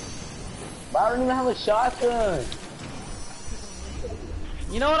a dick. But I don't even have a shotgun.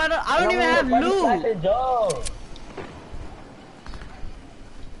 You know what? I don't even have lube.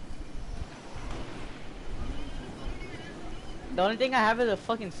 The only thing I have is a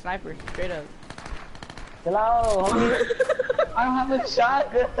fucking sniper, straight up. Hello, homie. I don't have a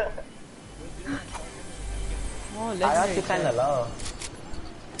shotgun. Oh, I actually kind of low.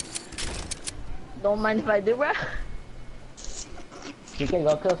 Don't mind if I do, bro. You can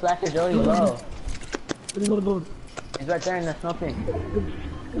go kill Slacker Joe, he's low. He's right there in the snow pit.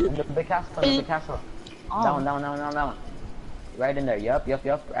 In the big castle, in the big castle. Oh. That one. Right in there, yup,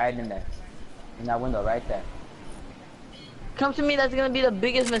 right in there. In that window, right there. Come to me, that's gonna be the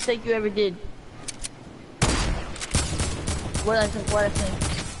biggest mistake you ever did. What I think?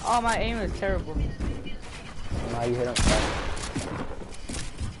 Oh, my aim is terrible. Now you hit him.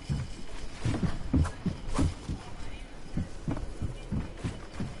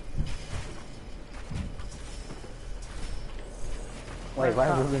 Wait, why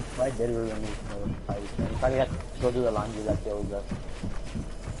did Ruben leave? He probably had to go do the laundry like the old guy.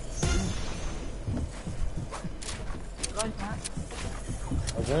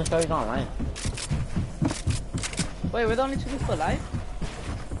 I was gonna show you online. Wait, we're the only 2 people alive?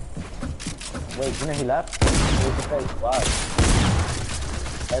 Wait, didn't he left? He was just like, wow.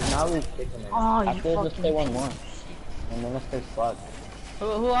 And now we're taking it. Oh, After you let's play one more. And then let's play squad.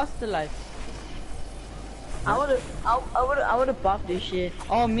 Who else is alive? I would've bought this shit.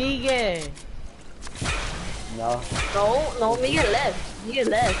 Oh, Miguel. No. No, Miguel left. Miguel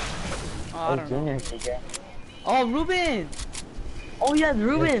left. Oh, I don't know. Junior, okay. Oh, Ruben. Oh yeah,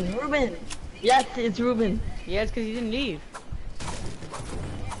 Ruben. Yes, it's Ruben. Yeah, it's because he didn't leave.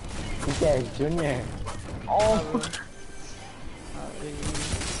 Yeah, it's Junior. Oh.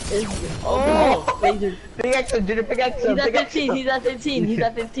 Oh! Laser. Pickaxe him, Junior, pickaxe him, He's at pickaxe 15. him. He's at 15. He's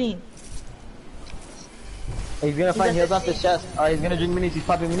at 15. He's gonna find heals off the chest. He's gonna drink minis. He's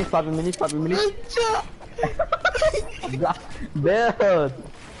popping minis. Build.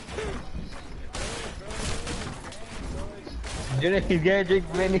 Junior, he's gonna drink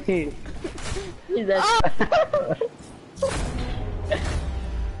minis. He's at.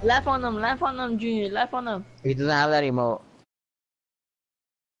 Laugh on them, Junior. Laugh on them. He doesn't have that emote.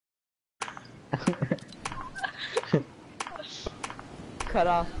 Cut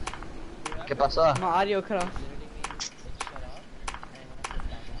off. ¿Qué pasó? My audio cut off.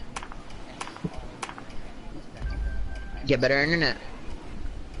 Get better internet.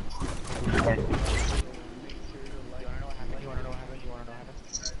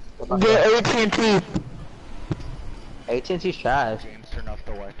 Get AT&T. AT&T's trash. James turned off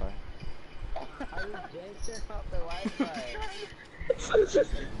the Wi-Fi. AT&T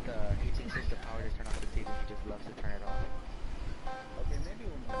takes the power to turn off the TV, he just loves to turn it off. Okay, maybe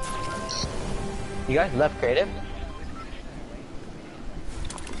we'll... You guys left creative?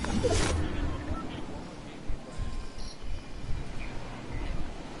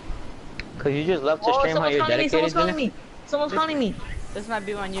 Cause you just love to stream how you're dedicated. Someone's calling me. This might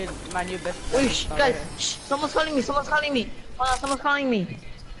be my new best friend. Wait, shh, guys, shh, someone's calling me. Hold on, someone's calling me.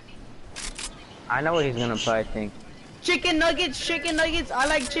 I know what he's gonna play, I think. Chicken nuggets. I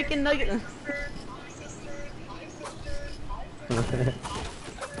like chicken nuggets.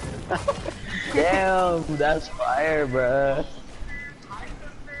 Damn, that's fire, bruh.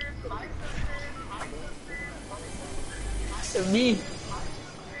 Me.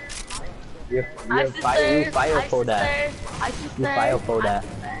 You fire for that. You fire for that.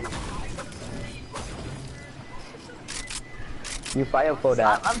 You fire for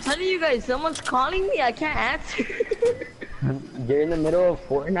that. I'm telling you guys, someone's calling me. I can't answer. You're in the middle of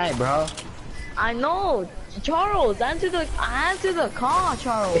Fortnite, bro. I know. Charles, answer the call,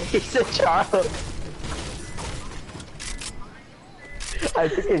 Charles. He said Charles. I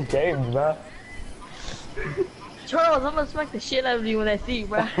think it's James, bro. Charles, I'm gonna smack the shit out of you when I see you,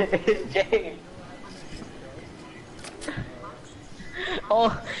 bro. It's James. Oh,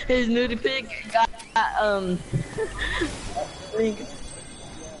 his nudie pic got link.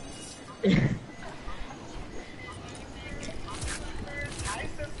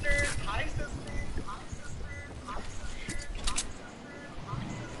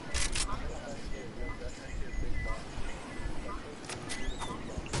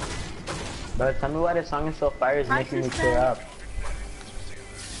 Bro, tell me why the song is so fire is making me clear up.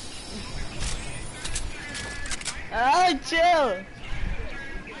 Oh, chill.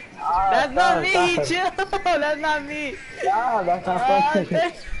 That's not me, chill. That's not me. Yeah, that's not funny.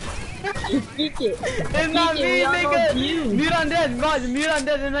 Speak it. It's not me, nigga. Mute on dead, guys. Mute on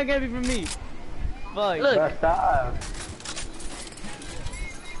dead. It's not gonna be from me. Fuck. Look. Bro, stop.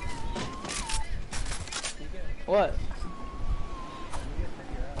 What?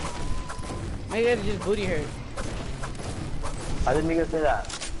 Maybe I just booty her. How did Miguel say that?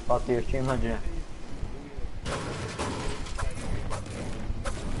 Fuck your stream 100.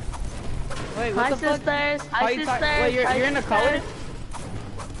 Wait, Hi, what the fuck? sisters. Hi, sisters. Wait, you're in the college?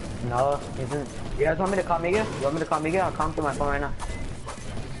 No, he's in. You guys want me to call Miguel? You want me to call Miguel? I'll come to my phone right now.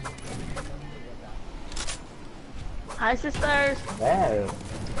 Hi, sisters. Hey.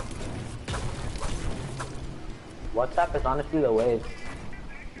 WhatsApp is honestly the wave.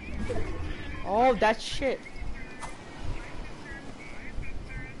 Oh, that shit.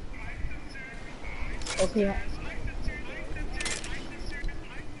 Okay.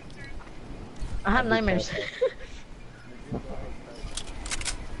 I have nightmares.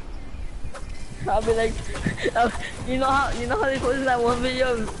 I'll be like, you know how they posted that one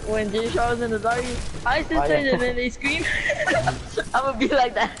video of when Jay Shaw was in the dark? Hi, sisters, yeah. and then they scream. I'm gonna be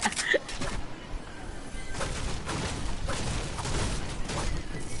like that.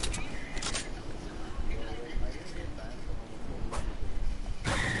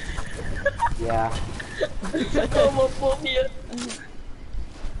 Yeah. Homophobia.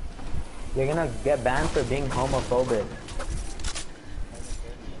 You're gonna get banned for being homophobic.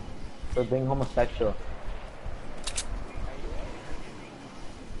 For being homosexual.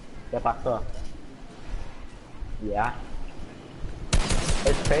 ¿Qué pasó? Yeah.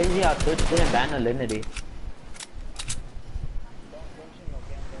 It's crazy how Twitch didn't ban Alinity.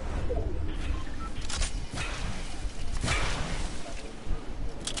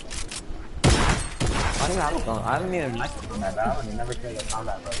 I don't even have a phone. I haven't even liked the combat, bro. I would never play the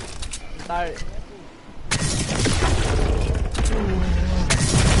combat, bro. Sorry.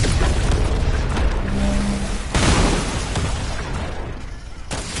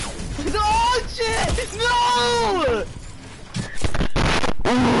 Oh shit! No!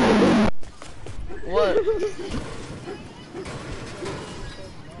 What?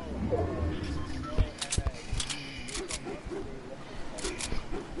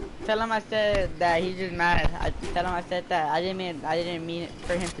 Tell him I said that he's just mad. Tell him I said that I didn't mean it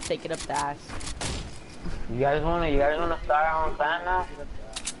for him to take it up the ass. You guys wanna start our own clan now?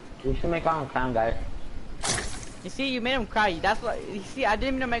 We should make our own clan, guys. You see, you made him cry. That's what. You see, I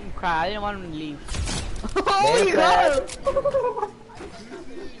didn't mean to make him cry. I didn't want him to leave. Oh, you got him!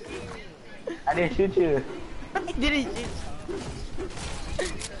 I didn't shoot you. I didn't shoot you.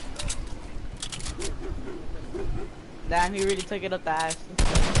 Damn, he really took it up the ass.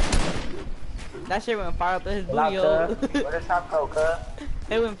 That shit went far up his booty hole. What is up, Coca?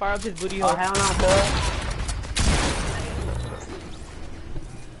 It went far up his booty hole. Oh, hell no, cuz.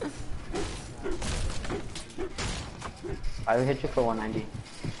 I will hit you for 190.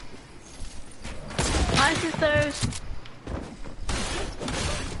 Hi, sisters.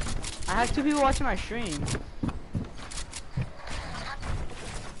 I have 2 people watching my stream.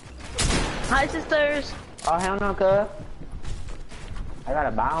 Hi, sisters. Oh, hell no, cuz. I got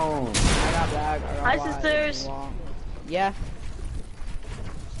a bounce. I got black. I got Hi, white, sisters. Yeah.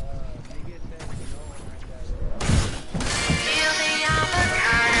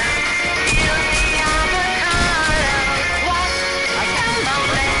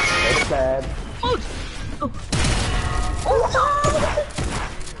 It's bad.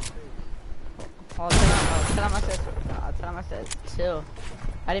 Tell him I said chill.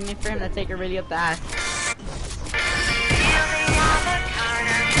 I didn't mean for him to take it really up the ass.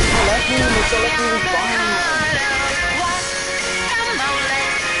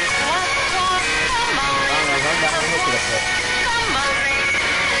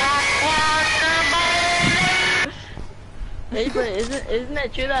 Hey, but isn't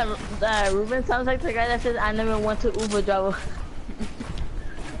that true that Ruben sounds like the guy that says I never want to Uber driver?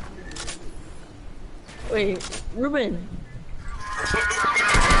 Wait, Ruben.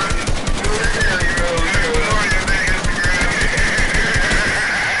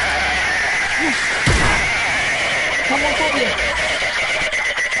 Homophobia.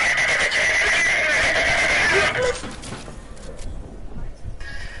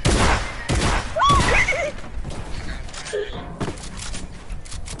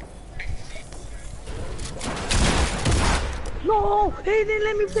 No, he didn't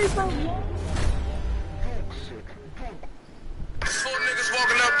let me play something. Four niggas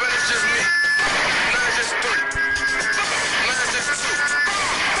walking up and it's just me. Now it's just 3. Now it's just 2.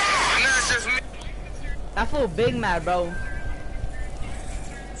 Now it's just me. That fool big mad, bro.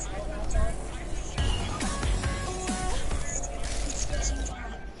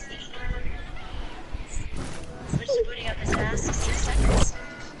 Switch booting up his ass in 6 seconds.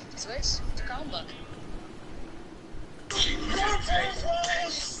 Switch to Chromebook.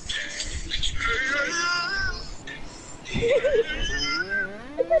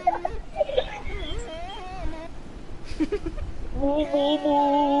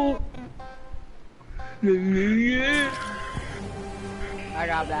 I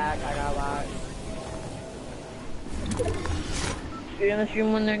got black. I got white. You're gonna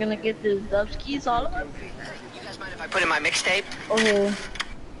stream when they're gonna get this Dubskis all of them? You guys mind if I put in my mixtape? Oh.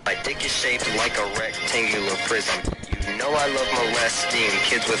 My dick is shaped like a rectangular prism. You know I love molesting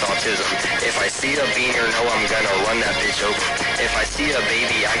kids with autism. If I see a beaner, know I'm gonna run that bitch over. If I see a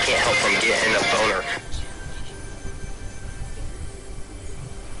baby, I can't help from getting a boner.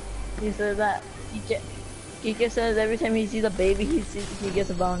 He said that. Kike says every time he sees a baby, he gets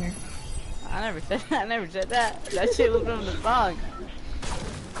a boner. I never said that. I never said that. That shit was from the song.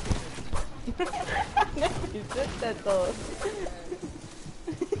 I never said that though.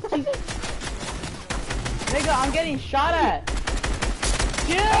 Nigga, I'm getting shot at.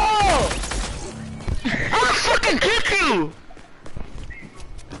 Chill! I'll fucking kick you!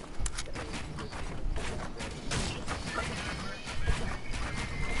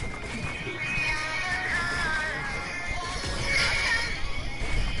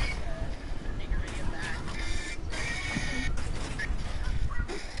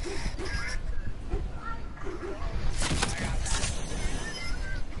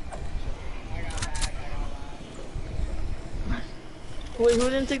 Wait,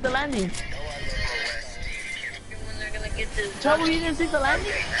 who didn't take the landing? Trouble, you didn't take the landing?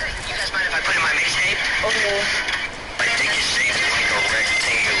 You guys mind if I put in my mixtape? Okay. My dick is shaped like a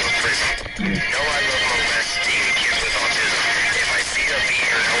rectangular prism. You know I love molesting kids with autism. If I see a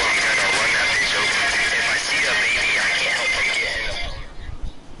beater, know I'm gonna run that bitch over. If I see a baby, I can't help from getting a boner.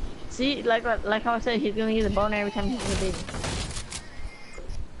 See, like how I said, he's gonna get a boner every time he sees a baby.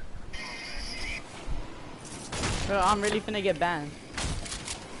 Bro, I'm really finna get banned.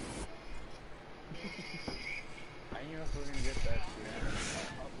 I knew if we were gonna get that.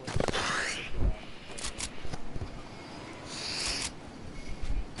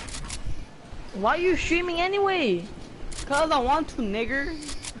 Why are you streaming anyway? Cause I want to, nigger.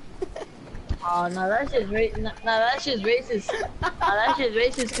 Oh no, that's just that's just racist. That's just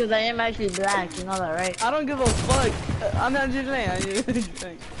racist because I am actually black. You know that, right? I don't give a fuck. I'm not just saying.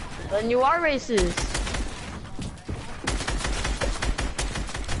 Then you are racist.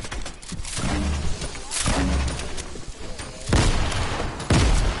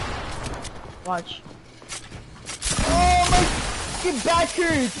 Watch. Oh my! Get back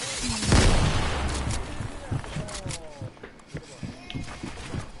here!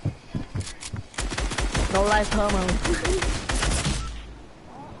 No life homo.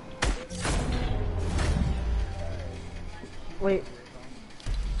 Wait.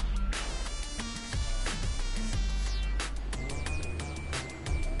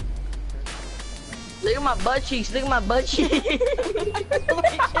 Look at my butt cheeks. Look at my butt cheeks. My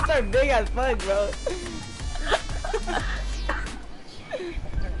shits are big as fuck, bro.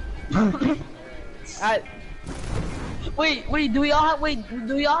 Wait, do we all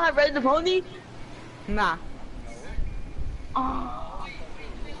have Red the Pony? Nah. Oh.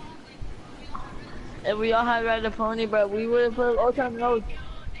 If we all had Red the Pony, bro, we would have put all time notes.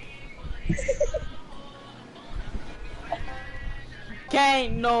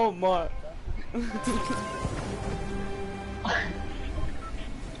 Can't no more.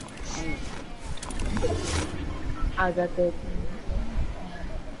 I got this.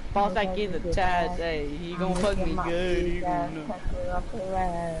 False like in the chat, hey, he gonna fuck me good. He gonna know.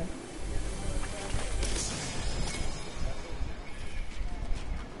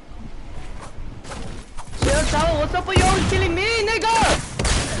 Chill, Chavo, what's up with you always killing me, nigga?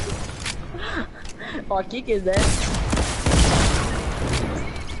 Oh, kick is there.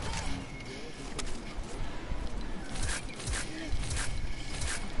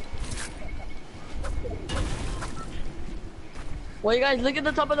 Well, you guys, look at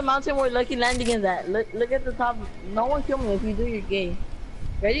the top of the mountain where Lucky Landing is at. Look at the top. No one kill me if you do your game.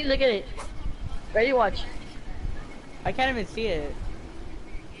 Ready? Look at it. Ready? Watch. I can't even see it.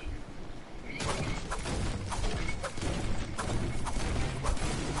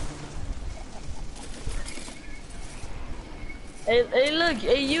 Hey, look.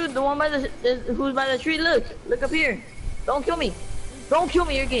 Hey, you, the one by the who's by the tree. Look up here. Don't kill me. Don't kill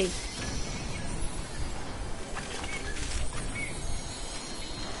me. You're gay.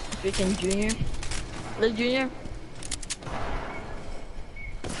 Freaking Junior. Look, Junior.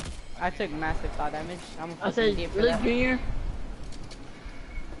 I took massive fall damage. I'm a I said, game for look, that. Junior.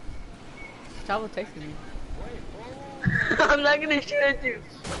 Chavo texted me. I'm not gonna shoot at you.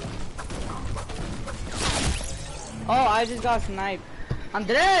 Oh, I just got sniped.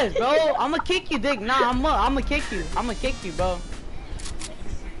 Andres, bro, I'ma kick you, dick. Nah, I'ma kick you. I'ma kick you, bro.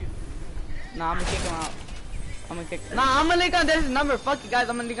 Nah, I'ma kick him out. Nah, I'ma link on this number. Fuck you guys,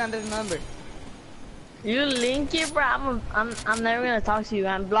 I'ma link on this number. You link it, bro. I'm never gonna talk to you.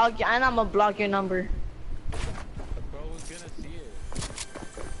 I'm block you, and I'm gonna block your number. Bro was gonna see it.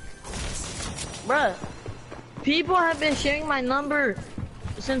 Bruh, people have been sharing my number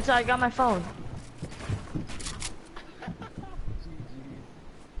since I got my phone.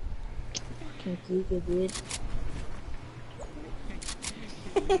 Can't you get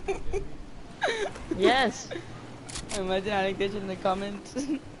it? Yes. Imagine adding this in the comments.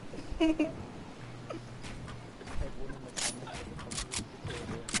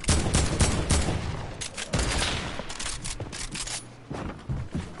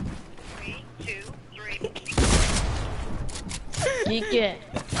 Geek it.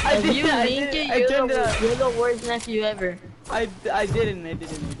 If you link it, you're the worst nephew ever. I didn't.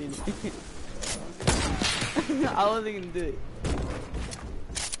 I wasn't gonna do it.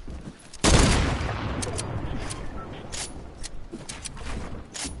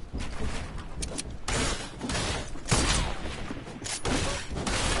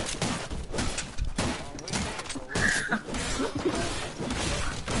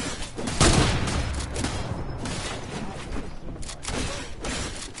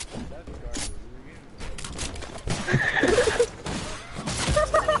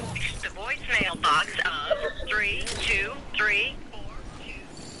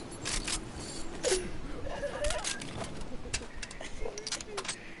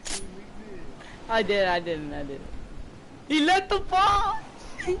 I didn't. He let the ball!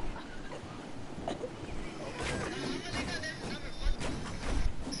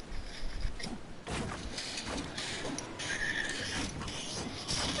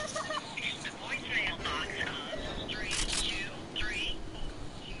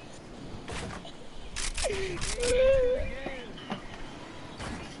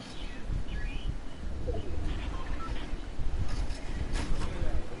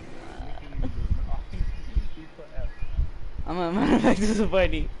 I'm gonna back to the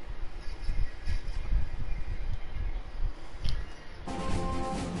party.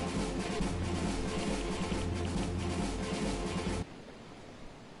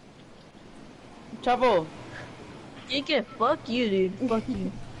 Trouble. You can fuck you, dude. Fuck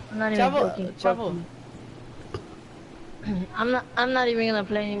you. I'm not even joking. Trouble. I'm not even gonna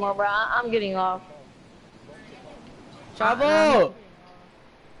play anymore, bro. I'm getting off. Trouble.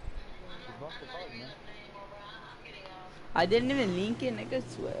 I didn't even link it, nigga,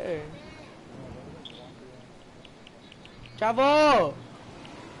 swear. Trouble.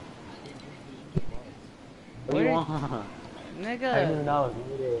 What do you want? Nigga. I don't even know.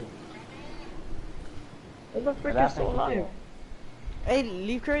 What the frick is so alive? Hey,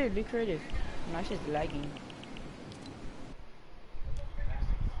 leave creative. My shit's lagging.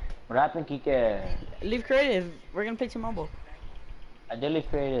 What happened, Kike? Leave creative. We're gonna play some mobile. I did leave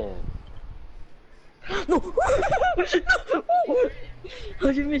creative. No!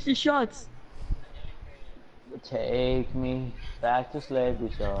 How'd you miss your shots? Take me back to slavery,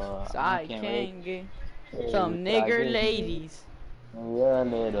 so I can't get some nigger ladies. You're a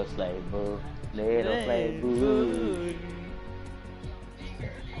little slave boo. Little slave boo.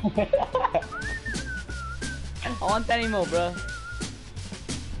 I want that emo, bro.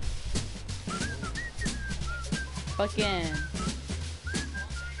 Fucking.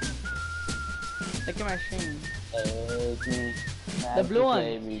 Look at my stream. Take me back The blue to one.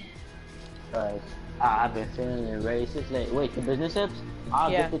 slavery. Right. I've been feeling racist lately. Wait, the business tips?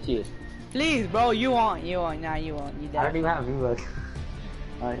 I'll Yeah. give it to you. Please, bro, you want. Nah, you want. You I don't dead. even have V-Bucks.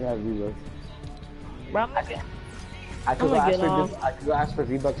 I don't even have V-Bucks. Bro, I could gonna get off. go ask for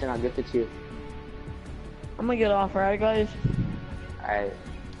V-Bucks and I'll give it to you. I'm gonna get off, alright, guys? Alright.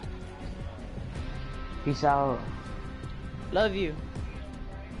 Peace out. Love you.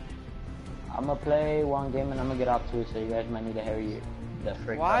 I'm gonna play one game and I'm gonna get off too, so you guys might need to hurry the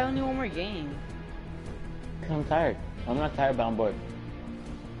frick Why up. only one more game? Cause I'm tired. I'm not tired, but I'm bored.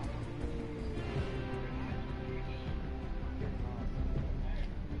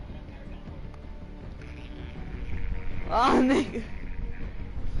 Oh, nigga.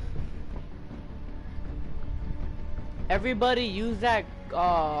 Everybody use that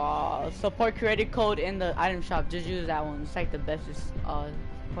support credit code in the item shop. Just use that one. It's like the best support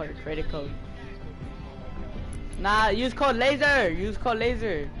credit code. Nah, use code laser. Use code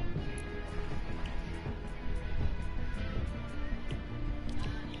laser.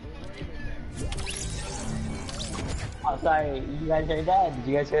 Oh, sorry. You guys heard that? Did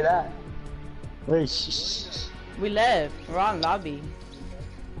you guys hear that? Wait, shh. We left. We're on lobby.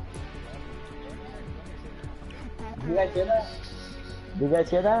 Did you guys hear that? Did you guys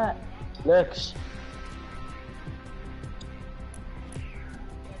hear that? Look. Shh.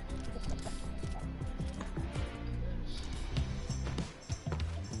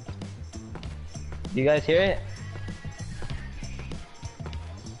 Do you guys hear it?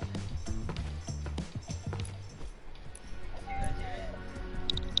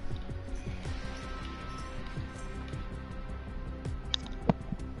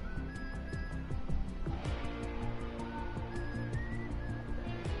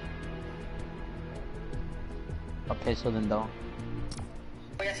 Okay, so then don't.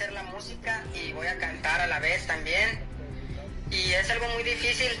 Voy a hacer la música y voy a cantar a la vez también. Y es algo muy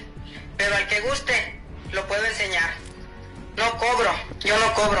difícil, pero al que guste, lo puedo enseñar. No cobro, yo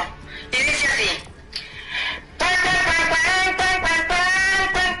no cobro. Y dice así.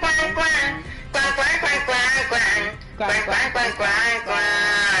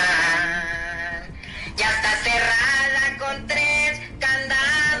 Ya está cerrada con 3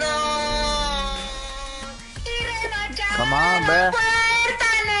 candados. Y remachada Come on, bruh.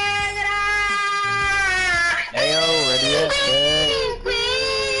 puerta negra. Hey, yo, ready up,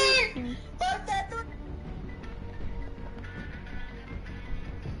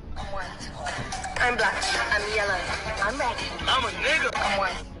 I'm white. I'm black. I'm yellow. I'm red. I'm a nigga. I'm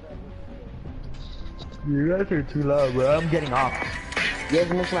white. You guys are too loud, bro. I'm getting off. You guys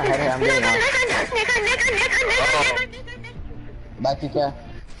mix my head here. I'm getting off. Bye, Kika.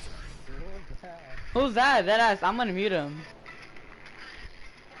 Who's that? That ass. I'm gonna mute him.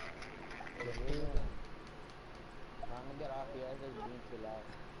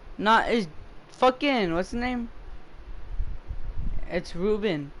 Nah, it's fucking, what's the name? It's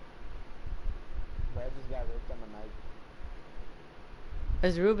Ruben. But I just got raped on the mic.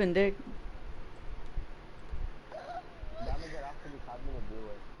 It's Ruben, dick. That means that after you called me to do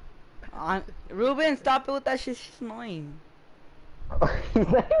it. Ruben, stop it with that shit, she's annoying.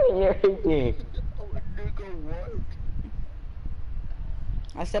 You're hating.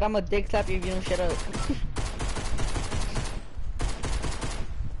 I said I'm a dick slap you if you don't shut up.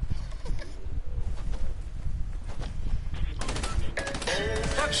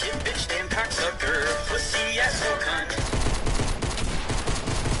 Fuck shit, bitch, damn cocksucker, pussy asshole cunt.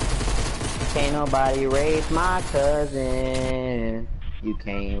 Can't nobody rape my cousin. You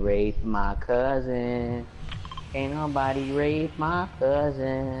can't rape my cousin. Ain't nobody rape my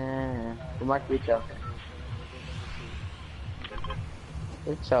cousin. Good mark, Richo.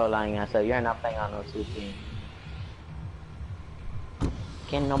 Richo lying ass up. You're not playing on no 2 team.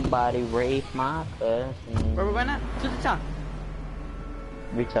 Can't nobody rape my cousin. Where we going at? To the top.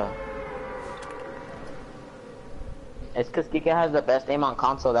 Richo. It's cause Kika has the best aim on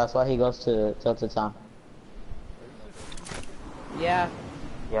console, that's why he goes to Tilted Town. Yeah.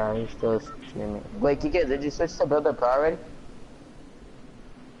 Yeah, he's still streaming. Wait, Kika, did you switch to Builder Pro already?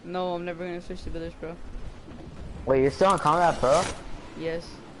 No, I'm never gonna switch to Builders Pro. Wait, you're still on Combat Pro? Yes.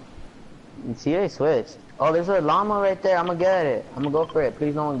 You see, they switched. Oh, there's a llama right there. I'm gonna get it. I'm gonna go for it.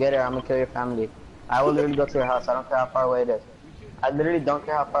 Please no one get it. I'm gonna kill your family. I will literally go to your house. I don't care how far away it is. I literally don't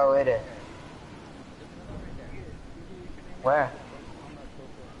care how far away it is. Where?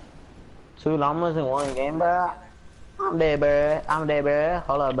 2 llamas in 1 game, bro? I'm dead, bro. I'm dead, bro.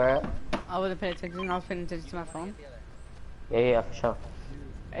 Hold up, bro. I wasn't paying attention. I was paying attention to my phone. Yeah, for sure.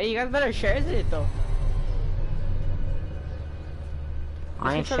 Hey, you guys better share it though.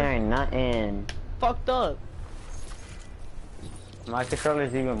 I ain't sharing nothing. Fucked up. My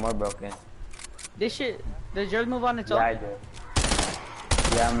controller's even more broken. This shit, does yours move on its own? Yeah, I do.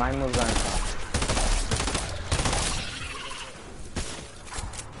 Yeah, mine moves on its own.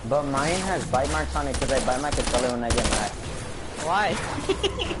 But mine has bite marks on it because I bite my controller when I get mad. Why?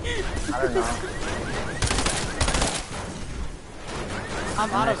 I don't know.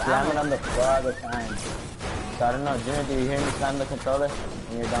 I'm out of I slam ammo. it on the floor all the time. So I don't know, Junior, do you hear me slam the controller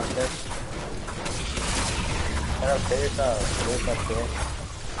when you're downstairs? Shut up, kill yourself. Kill yourself, kid.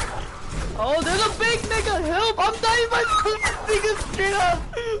 Oh, there's a big nigga! Help! I'm dying by nigga straight up!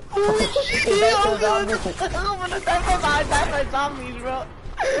 Oh shit! I'm gonna die by zombies, bro.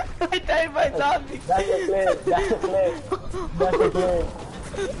 I died by zombies. That's a clip. That's a clip. That's a clip.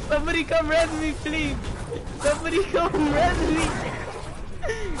 Somebody come res me, please. Somebody come res me.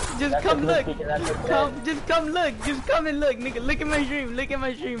 Just That's come look. Just come look. Just come and look, nigga. Look at my stream. Look at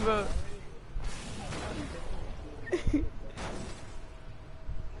my stream, bro.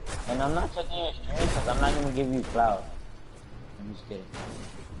 And I'm not checking your stream because I'm not gonna give you clout. I'm just kidding.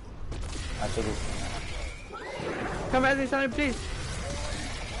 I'll check it. Come res me, somebody, please.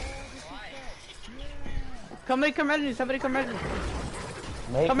 Come res me. Somebody come res me.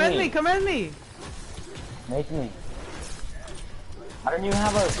 Come res me. Come res me. Make me. I don't even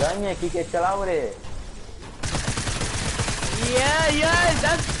have a gun yet, Kike, chill out with it. Yeah,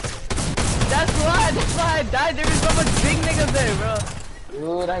 that's why I died. There was so much big niggas there, bro.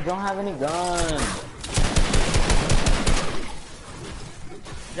 Dude, I don't have any guns.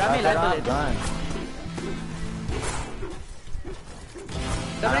 Drop me light bullet.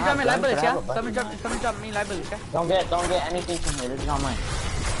 Somebody drop me light bullets, yeah? Somebody drop me light bullets, yeah? Don't get anything from here. This is not mine.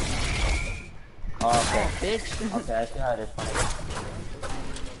 Oh, okay. Oh, bitch. Okay, I see how it is.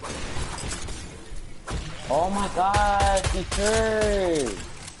 Oh my god, he's hurt.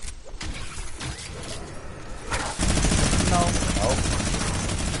 No. Nope.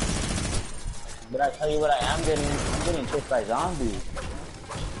 But I tell you what I am getting. I'm getting chased by zombies.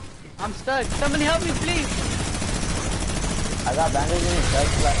 I'm stuck. Somebody help me, please. I got bandages and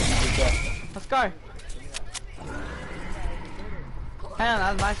stuff. A scar. Hang on,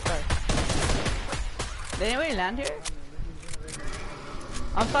 that's my scar. Did anybody land here?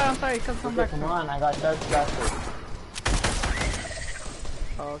 I'm sorry, come back. Come on, I got chest blasters.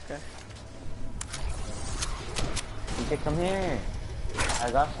 Oh, okay. You can come here.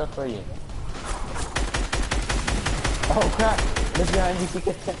 I got stuff for you. Oh crap! Look behind you,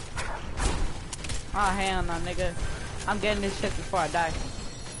 PK. Ah, hang on, nigga. I'm getting this shit before I die.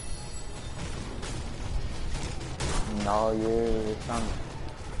 No, you're some.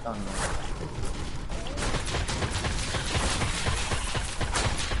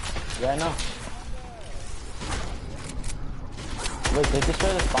 Yeah, I know. Wait, did this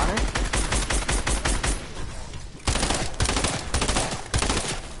destroy the spawner?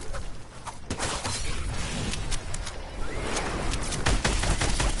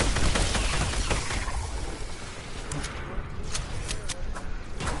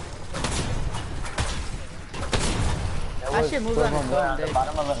 That shit moves on its own, on the dude.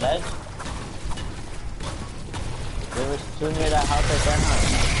 bottom of a ledge. There was two near that house right there, huh?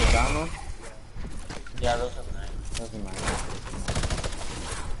 The brown one? Yeah, those are mine. Those are mine.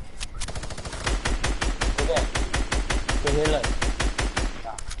 Okay. Okay, here, look.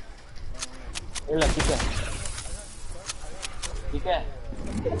 Here, look, Kike. Kike.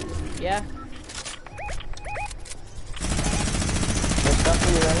 Yeah. There's stuff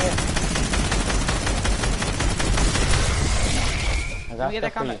for you right here. I got Let me get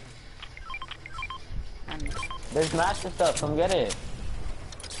that stuff for you. comment. There's master stuff, come get it.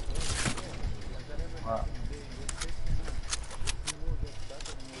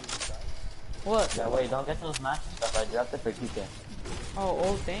 What? Yeah, wait, don't get those master stuff. I dropped it for Kike.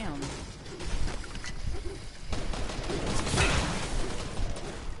 Oh, damn.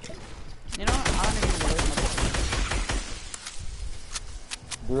 You know what? I don't even know where's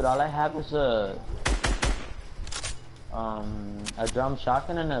my Dude, all I have is a drum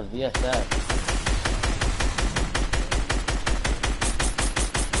shotgun and a VSS.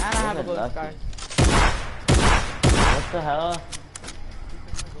 I don't have a ghost car. What the hell?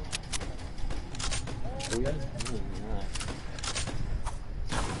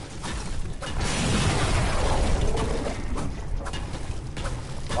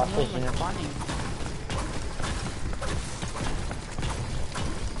 Watch this, Funny.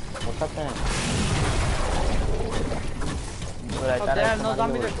 What's up then? Dude, I Oh thought damn, no somebody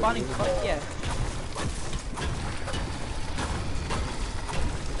zombies was are spawning. shooting Fuck there. yeah.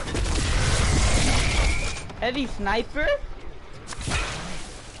 Heavy sniper?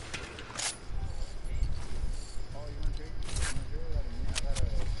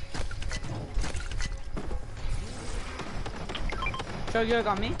 Chug, you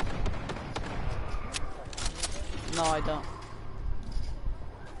got me? No, I don't.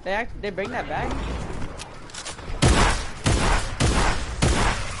 They bring that back?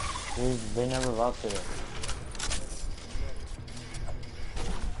 They never vouched it.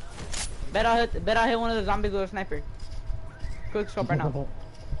 Bet I'll hit one of the zombies with a sniper. Quick scope right now.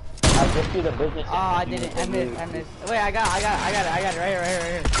 I just see the business. Oh, I didn't. I missed. Wait, I got it. Right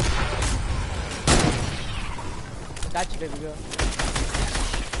here. Got you, baby girl.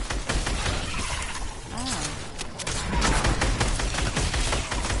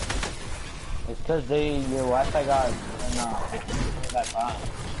 It's because your Wi-Fi got that bomb.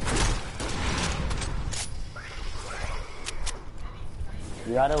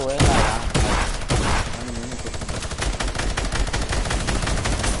 You gotta wait like 20 minutes or something.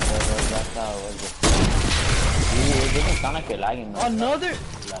 That's how it was. It doesn't sound like you're lagging. Though. Another.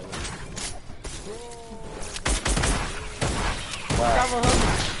 What?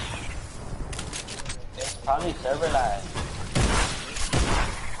 It's probably server lag.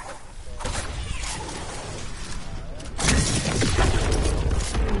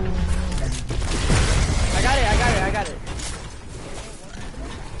 I got it.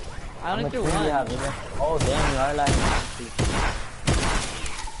 I only threw one. Oh damn, you are lagging.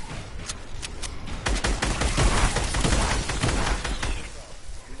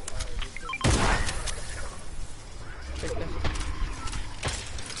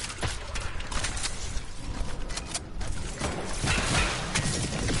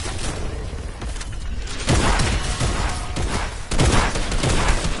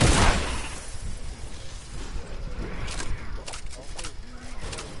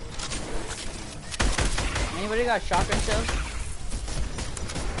 Anybody got shotgun shells?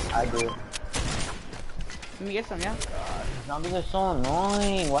 I do. Let me get some, yeah? Zombies are so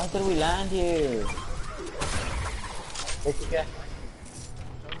annoying. Why did we land here?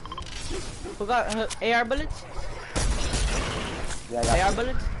 Who got AR bullets? Yeah, I got AR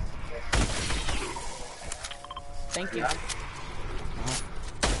bullets? Thank you.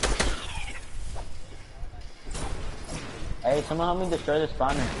 Hey, someone help me destroy the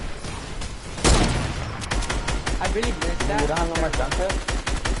spawner. I really missed that. You don't have no more jump kit?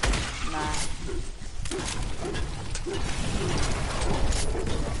 Nah.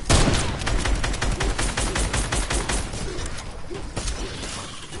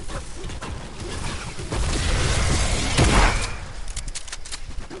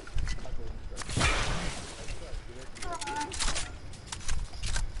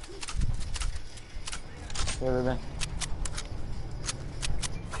 Here, Ruben.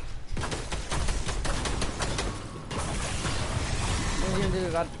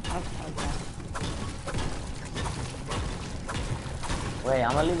 Wait,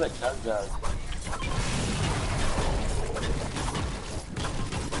 I'm gonna leave a jug.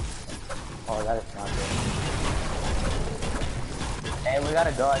 Oh, that is not good. Hey, we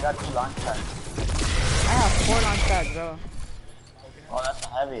gotta go. I got 2 launch pads. I have 4 launch pads, bro. Oh, that's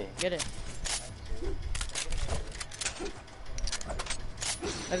heavy. Get it.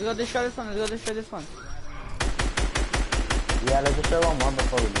 Let's go destroy this one. Let's go destroy this one. Yeah, let's destroy one more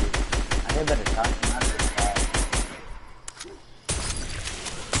before we leave. I need a better shot.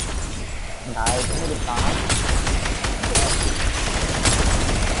 Nice, give me the shot.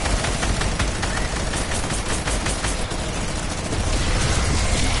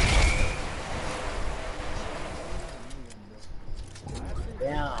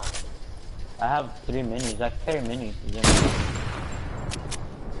 Damn. I have 3 minis. I can carry minis. You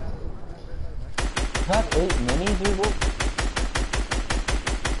have 8 minis, people?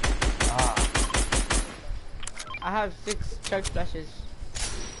 Ah. I have 6 chug splashes.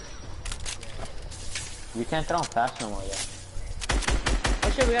 You can't throw them fast no more yet. Oh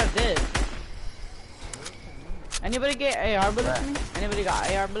shit, we got a dip. Anybody get AR bullets for me? Anybody got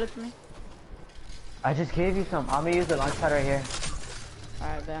AR bullets for me? I just gave you some. I'm gonna use the launch pad right here.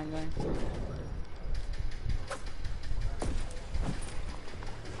 Alright, then I'm going.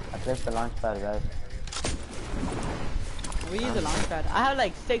 I placed the launch pad, guys. We use a launch pad. I have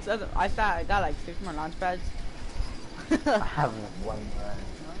like 6 other. I got like 6 more launch pads. I have 1 more.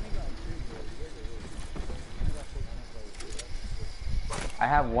 I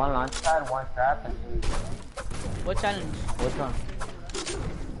have 1 launch pad, 1 trap, and 2. What challenge? Which one?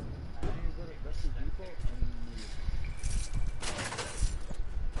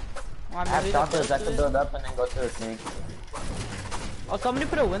 Well, I have chocolates that can build up and then go to the snake. Oh, somebody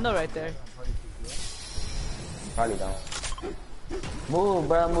put a window right there. Probably don't. Move,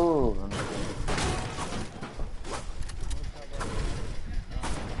 bro, move.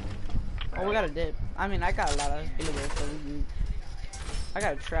 Oh, we got a dip. I mean, I got a lot of healables, so we good. I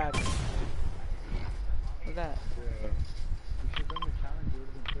got a trap. What's that?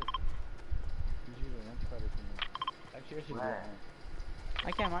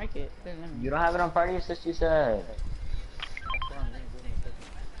 I can't mark it. You don't have it on party assist, you said.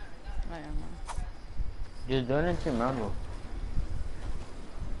 Just doing it to Rumble.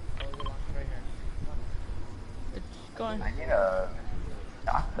 It's going. I need a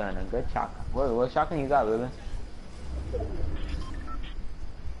shotgun, a good shotgun. What shotgun you got, Ruben?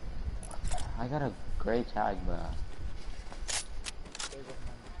 I got a great tag, bro.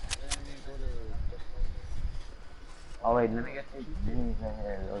 Oh wait, let me get these minis right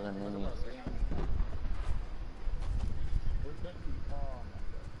here. Those are minis.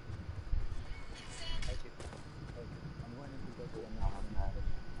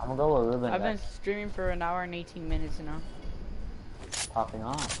 I'm gonna go with Ruben. I've been streaming for an hour and 18 minutes now. Popping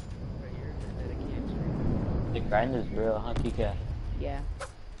off. The grind is real, huh, Kika? Yeah.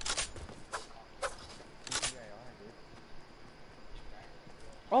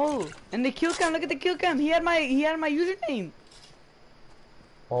 Oh, and the kill cam, look at the kill cam. He had my username.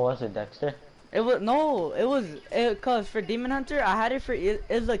 What was it, Dexter? It was cause for Demon Hunter I had it for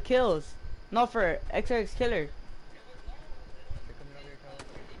Isla Kills, not for XX Killer.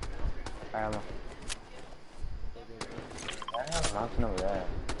 I'm nothing over there.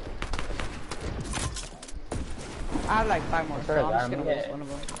 I have like 5 more, so I'm just gonna waste one of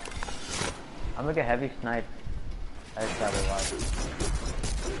them. I'm gonna get heavy snipe. I just gotta watch.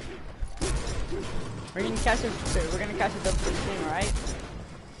 We're gonna catch a double stream, right?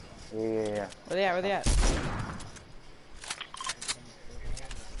 Yeah. Where they at? Where they at?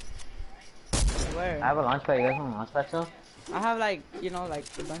 Where? I have a launch pad. You guys want a launch pad still? I have like, like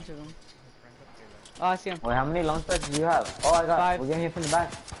a bunch of them. Oh, I see him. Wait, how many launch pads do you have? Oh, I got 5. We're getting here from the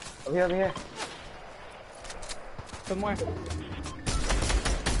back. Over here, over here. Some more.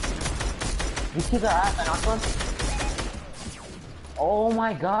 You see the ass I knocked one? Oh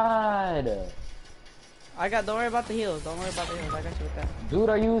my god. Don't worry about the heals. Don't worry about the heals. I got you with that. Dude,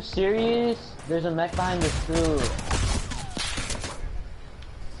 are you serious? There's a mech behind this too.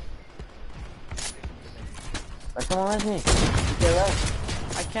 Like, come on, let me. Get right.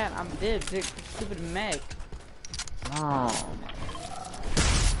 I can't. I'm dead. Stupid mech. Oh.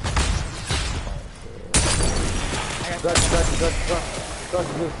 Go.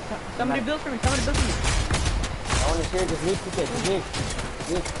 Somebody build for me. Somebody build for me. I want to see it. Just leave, just leave.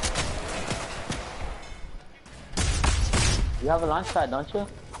 You have a launch pad, don't you?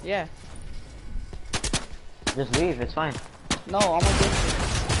 Yeah. Just leave, it's fine. No, I'm gonna build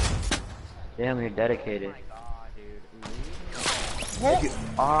for you. Damn, you're dedicated. What?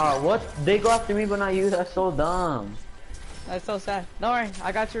 What? They go after me but not you? That's so dumb. That's so sad. Don't worry,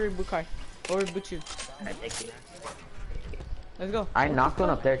 I got your reboot card. We'll reboot you. Let's go. I knocked one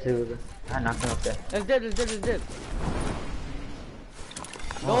up there too. Let's dip.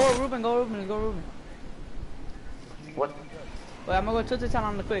 Go Ruben, let's go Ruben. What? Wait, I'm gonna go to town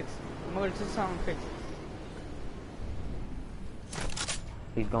on the quicks. I'm gonna go to town on the quicks.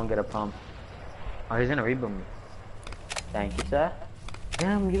 He's gonna get a pump. Oh, he's gonna reboot me. Thank you, sir.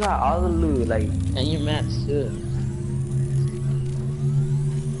 Damn, you got all the loot, like, and your mats too.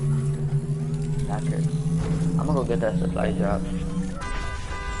 Accurate. I'm gonna go get that supply drop.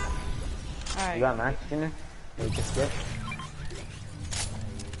 Alright. You got mats, Junior? You just get?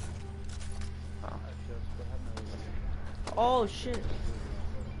 Oh shit.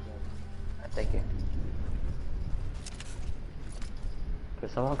 Thank you.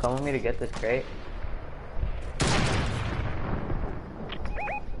 Could someone come with me to get this crate?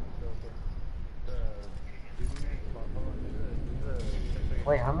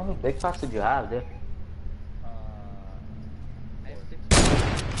 Wait, how many big packs did you have, dude?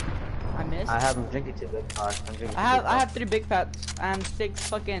 I missed. I have drinking 2 big packs. I have 3 big packs and 6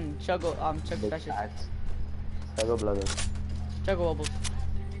 fucking chug specials. Chuggo blooders. Chug wobbles.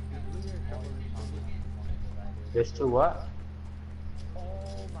 There's 2 what? Oh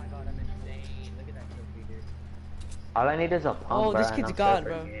my god, I'm insane. Look at that kill feeder. All I need is a pump. Oh, this bro, kid's and I'm god, set for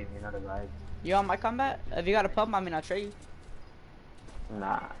bro. game, you know the vibe. You on my combat? If you got a pump, I mean I'll trade you.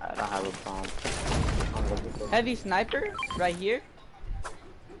 Nah, I don't have a pump. I'm looking for Heavy sniper right here.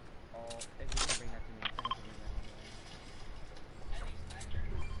 Oh, if you can bring that to me,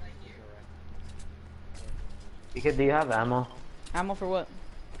 send it to me. Do you have ammo? Ammo for what?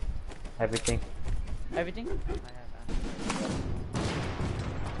 Everything. Everything?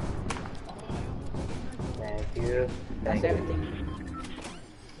 Thank you. That's everything.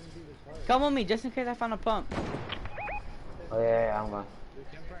 Come with me, just in case I found a pump. Oh yeah, I'm going.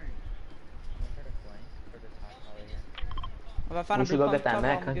 If I found We a should blue go get pump, that I'm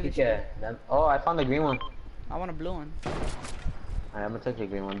mech. gonna give it to you. Oh, I found the green one. I want a blue one. Alright, I'm gonna take the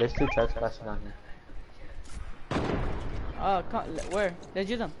green one. There's 2 trucks flashing down here. Oh, where? Let's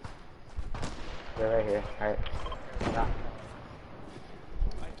use them. They're right here. Alright. Yeah.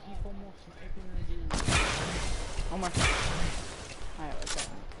 One more. Alright, what's that?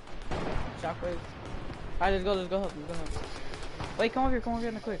 Shockwave. Alright, let's go help, let's go help. Wait, come over here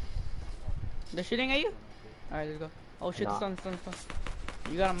in the quick. They're shooting at you? Alright, let's go. Oh shit, Nah. stun.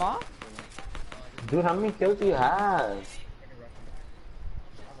 You got them all? Dude, how many kills do you have?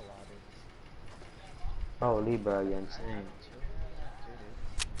 Holy bro, you're insane.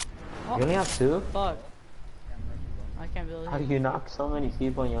 Oh. You only have 2? Fuck. I can't believe How do it. you knock so many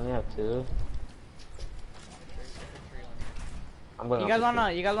people and you only have 2? I'm going You guys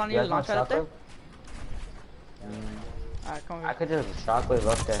wanna use want launch pad up there? shockwave? Alright, come over I here. could just shockwave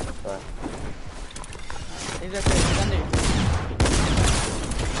up there, but He's up there, he's under you.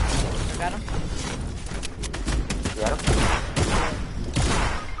 I got him. you got him?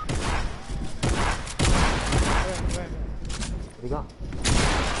 Where? Where'd he go?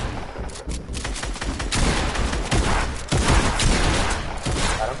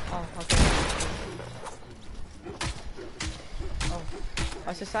 Got him? Oh, okay. Oh,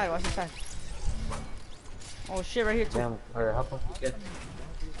 watch the side. Oh shit, right here too. Damn, or help him. Good.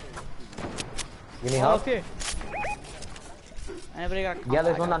 You need Oh, help? up here. Anybody got? Yeah,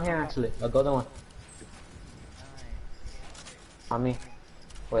 there's I one got- down here actually. I'll go the one. On me.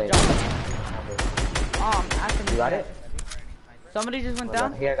 Wait. Oh, I'm after me. You got it? Somebody just went Hold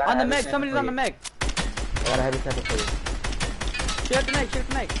down. on. Here, I got On the a meg. heavy Somebody's sniper on the for you. meg. I got a heavy sniper for you. Shoot at the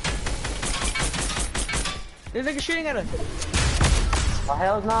meg. This nigga shooting at us. Oh,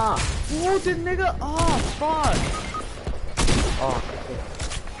 hell no! Whoa, this nigga. Oh, fuck. Oh,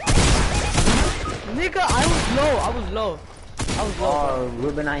 Nigga, I was low. oh,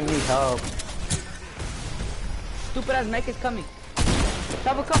 Ruben, I need help. Stupid ass mech is coming.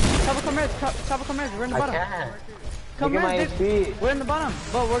 Chavo, come here. We're in the I bottom. can't. Come Look at here, my Dick. HP. We're in the bottom,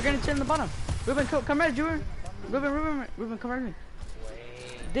 but we're gonna chill in the bottom. Ruben, come here, Junior. Ruben, come here.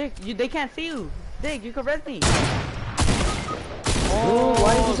 Dick, they can't see you. Dick, you can res me. Dude,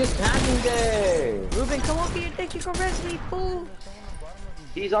 why is he just camping there? Ruben, come over here, Dick. You can res me, fool.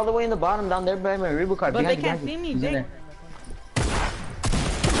 He's all the way in the bottom down there by my Rebo card. But they Behind you, can't behind see you. me, He's in Dick. there.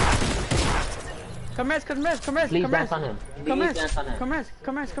 Come res. Please dance on him. Please dance on him. Come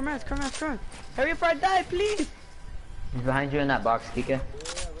res. Hurry up or I die, please. He's behind you in that box, Kika.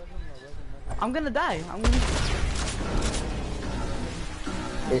 I'm gonna die.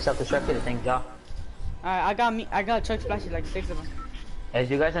 They self-destructed, thank God. Alright, I got chuck splashes, like 6 of them. Hey,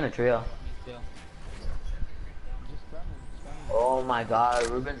 you guys in a trio? Oh my God,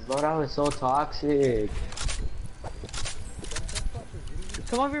 Ruben's loadout is so toxic.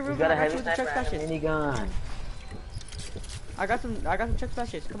 Come over here, He's Ruben. got a I got heavy you with the chuck sniper and a splashes. minigun. I got some chuck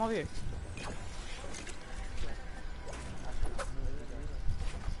splashes. Come over here.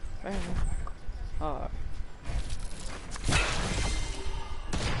 Right here. Oh.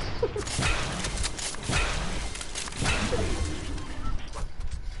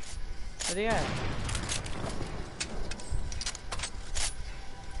 Where they at?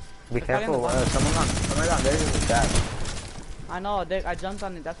 Be careful, someone on there is bad. I know, I jumped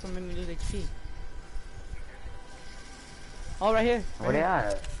on it, that's what made me lose HP. Oh, right here. Where they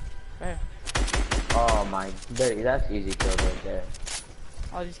at? Right here. Oh my, that's easy kill right there.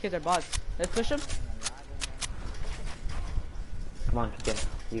 Oh, these kids are bots. Let's push them. Come on, Kikin.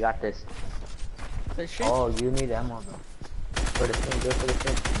 You got this. Oh, you need ammo though. For the thing, go for the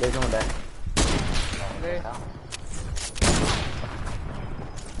thing. There's no one there. Okay.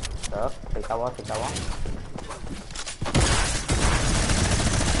 Up, take that one, take that one.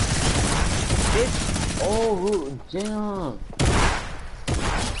 Bitch. Oh, jam.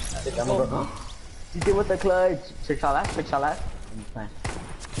 Take ammo, bro. You did with the clutch. Switch all that, switch all that. Fine.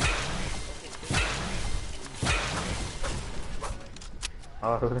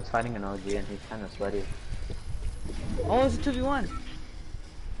 Oh, Ruben's fighting an OG and he's kind of sweaty. Oh, it's a 2v1.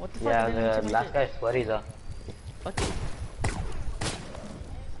 What the fuck? Yeah, the last guy's sweaty though. What?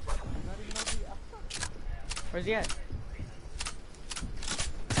 Where's he at?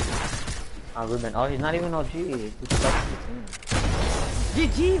 Oh, Ruben. Oh, he's not even OG. He's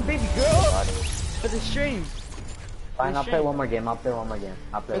GG, baby girl! For the stream. Fine, I'll play one more game. For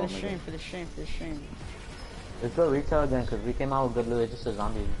the stream. Let's go retail again, cause we came out with good loot. It's just a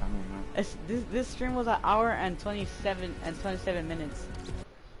zombie. I mean, man. This stream was an hour and 27 minutes.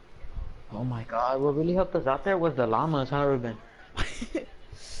 Oh my god, what really helped us out there was the llamas, huh, Ruben?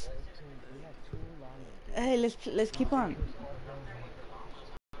 Hey, let's keep on.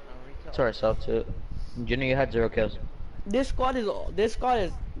 To ourselves too. Junior, you had 0 kills. This squad is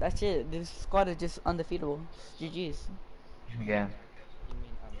that's it. This squad is just undefeatable. GG's. Yeah.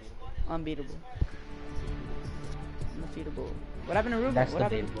 Unbeatable. Undefeatable. What happened to Ruben? That's what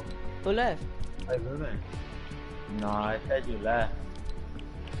happened? debatable. Who left? Hey, Ruben. No, I said you left.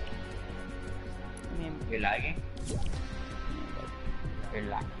 I mean, You're lagging? You're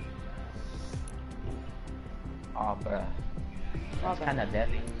lagging. Oh, bruh. That's okay. kinda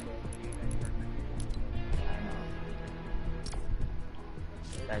deadly.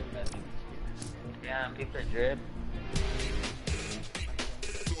 That's deadly. Yeah, people drip.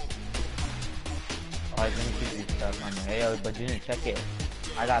 Oh, he's gonna keep these stuff on there. Hey, but you didn't check it.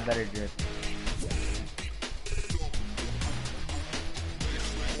 I got better drip.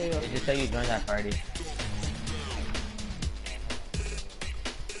 They just say you joined that party.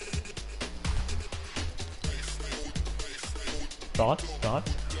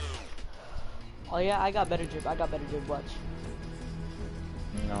 Thoughts? Oh yeah, I got better drip. Watch.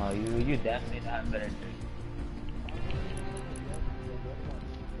 No, you definitely have better drip.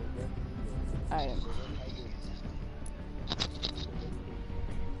 Alright.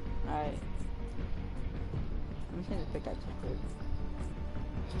 Let me change the pickaxe real quick.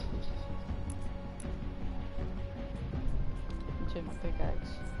 Let me change my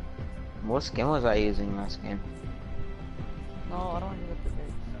pickaxe. What skin was I using last game? No, I don't want to use the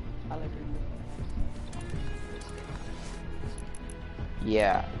pickaxe. I like it.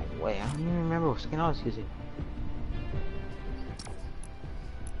 Yeah. Wait, I don't even remember what skin I was using.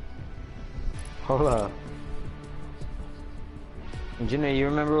 Hold up. Junior, you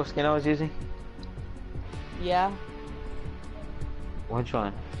remember what skin I was using? Yeah. Which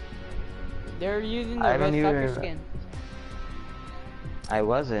one? They're using the red sucker skin. I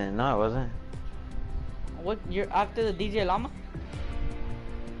wasn't. No, I wasn't. What? You're after the DJ Llama?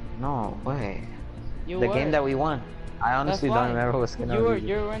 No, wait. You the were. game that we won. I honestly don't remember what skin I was using.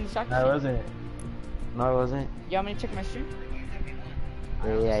 You were in the soccer No, I wasn't. No, I wasn't. You want me to check my stream?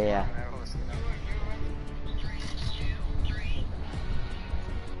 Yeah.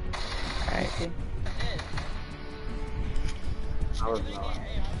 Alright. Okay.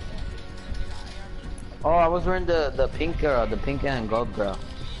 Oh, I was wearing the pink girl, the pink and gold girl.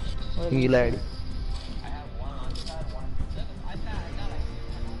 Hilarity.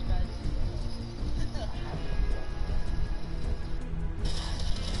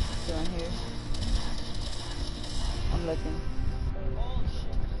 Still in here. I'm looking.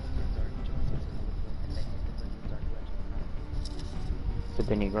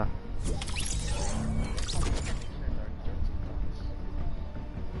 Super Negro.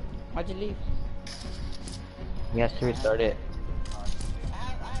 Why'd you leave? He has to restart it.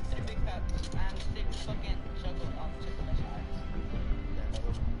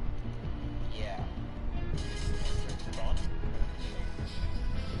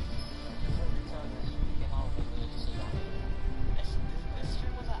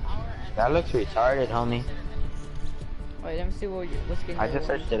 That looks retarded, homie. Wait, let me see what skin I you're just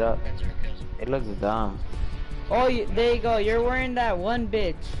wearing. searched it up. It looks dumb. Oh, there you go. You're wearing that one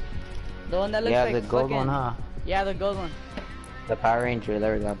bitch. The one that looks Yeah, like the gold fucking... one, huh? Yeah, the gold one. The Power Ranger.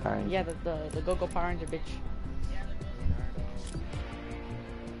 There we go, Power Ranger. Yeah, the Go-Go Power Ranger bitch.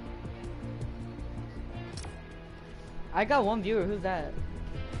 I got one viewer. Who's that?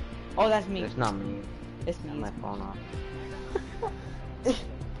 Oh, that's me. It's not me. It's me. Turn my phone off.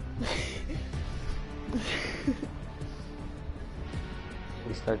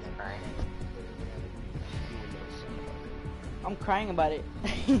 He starts crying. I'm crying about it.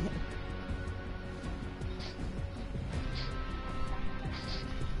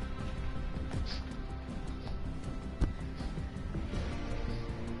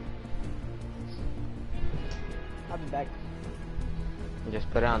 I'll be back. Just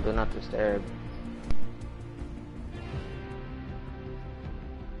put it on Do Not Disturb. No.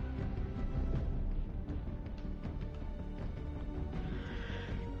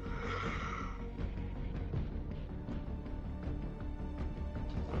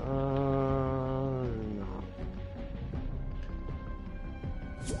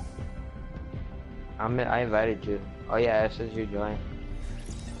 I invited you. Oh yeah, it says you joined.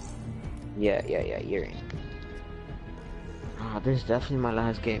 Yeah, you're in. Oh, this is definitely my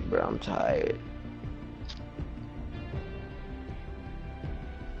last game, bro. I'm tired.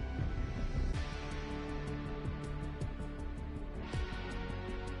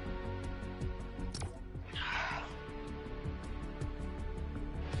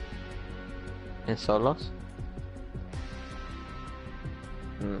 In solos?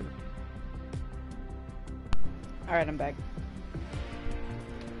 Alright, I'm back.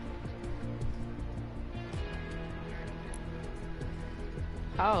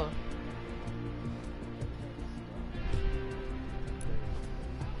 How?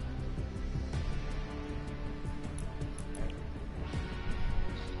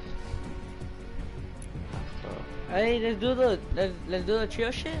 Hey, let's do the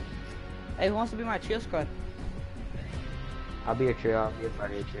trio shit. Hey, who wants to be my trio squad? I'll be a trio. I'll be a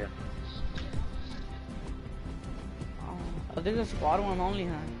part of your trio. Oh, there's a squad one only,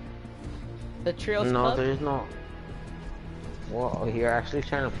 huh? The trio No, club? there's no. Whoa, you're actually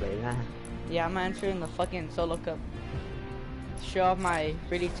trying to play that? Yeah, I'm entering the fucking solo cup. Show off my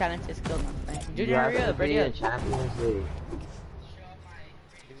really talented skill. Junior, hurry up, ready up. Champions League.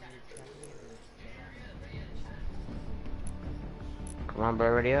 Come on,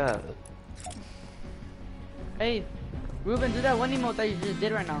 bro, ready up. Hey, Ruben, do that one emote that you just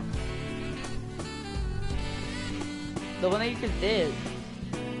did right now. The one that you just did.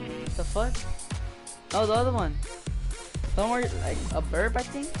 The fuck? Oh, the other one. Don't worry, like a burp, I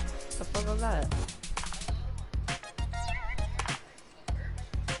think. The fuck was that?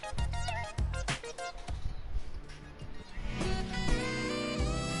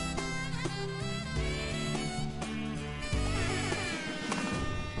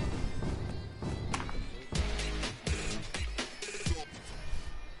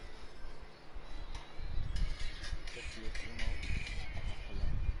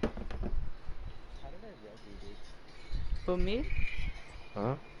 For me?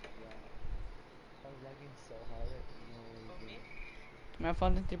 Huh? My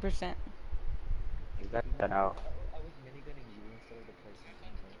phone's at 3%. You got that out.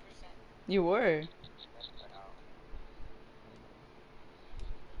 You were.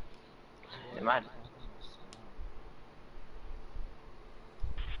 It might.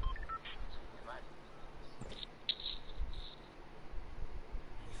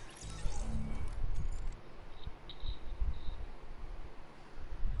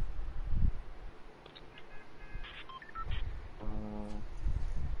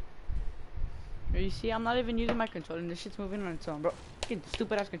 You see, I'm not even using my controller and this shit's moving on its own, bro. Fucking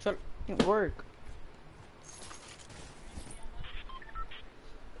stupid ass controller. Didn't work.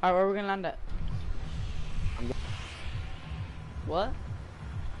 Alright, where are we gonna land at? What?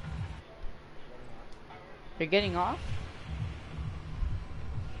 You're getting off?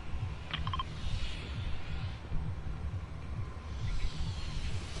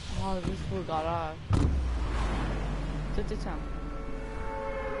 Oh, this fool got off. Take the time.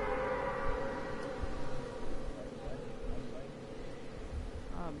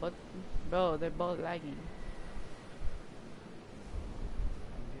 But, bro, they're both lagging.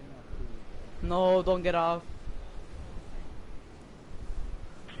 No, don't get off.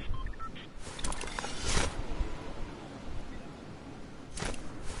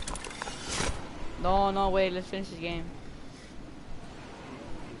 No, wait, let's finish this game.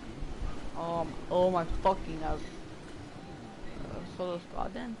 Oh my fucking solo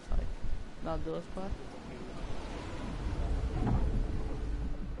squad then? Fuck. Not dual squad.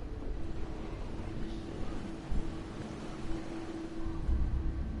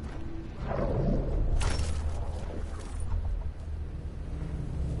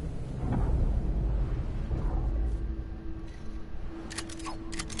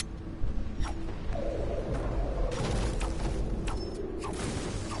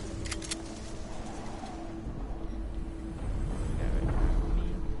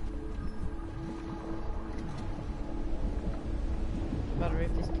 About to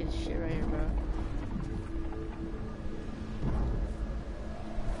rape this kid's shit right here, bro.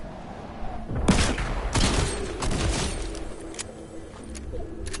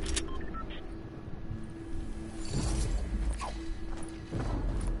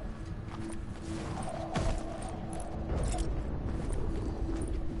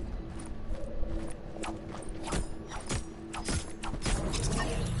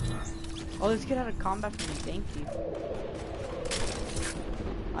 Oh, this kid had a combat for me. Thank you.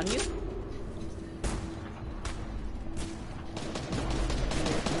 On you?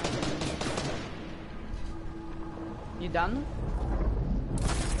 You done?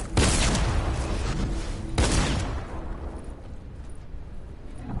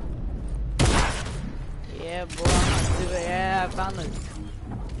 Yeah, boy, I'm not doing it. Yeah, I found it.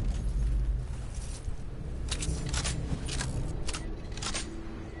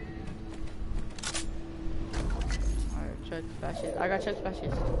 Alright, check splashes. I got check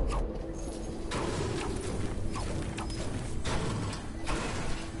splashes.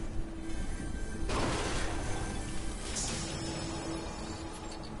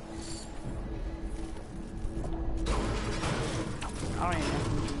 I don't even know.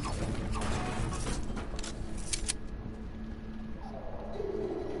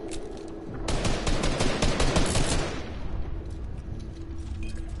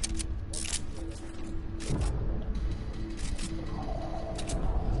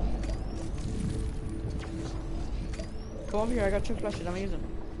 Come over here, I got two flashes, I'm gonna use them.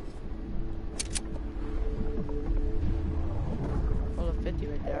 Oh, a 50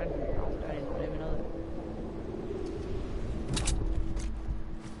 right there. I didn't even know that.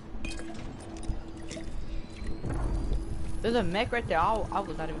 There's a mech right there. I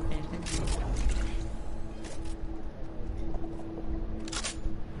was not even paying attention.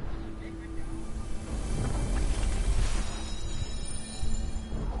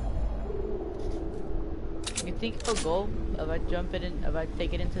 You think it'll go if I jump it in? If I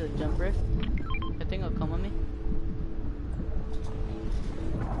take it into the jump rift? I think it'll come with me.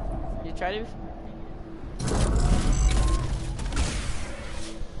 You tried it?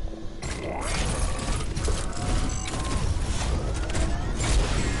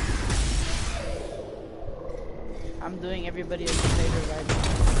 I'm doing everybody a favor right now.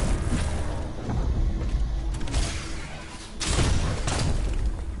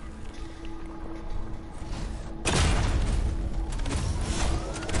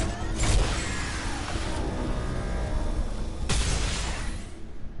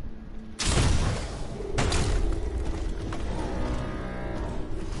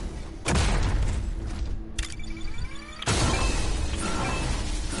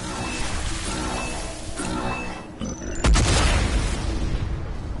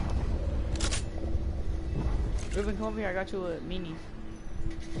 Ruben, come over here. I got you a mini.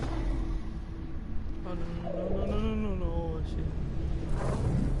 Oh no! Oh, shit.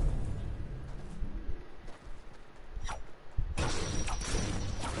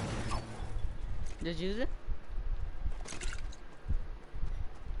 Did you use it?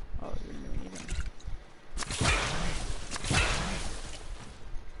 Oh, you're doing it.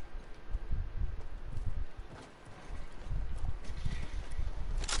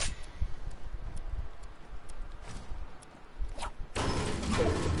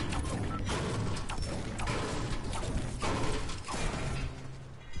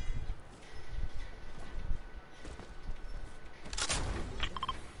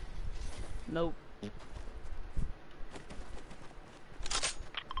 Nope.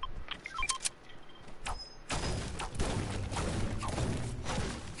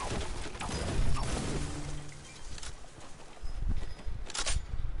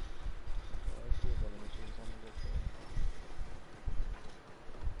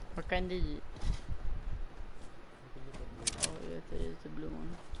 What kind is it? Oh, yes, it is the blue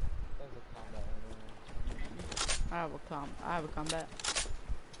one. I have a combat.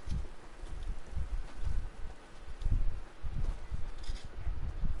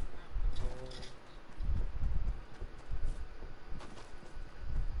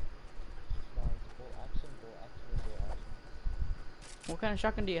 What kind of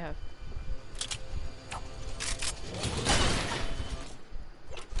shotgun do you have?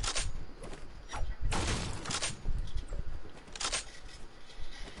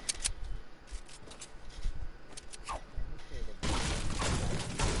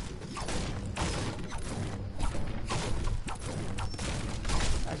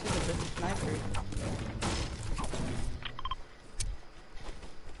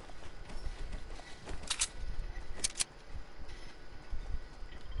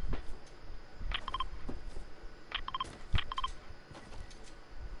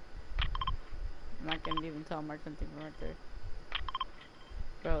 can tell, mark something right there.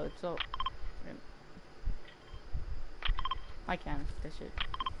 Bro, it's so... I can't, this shit.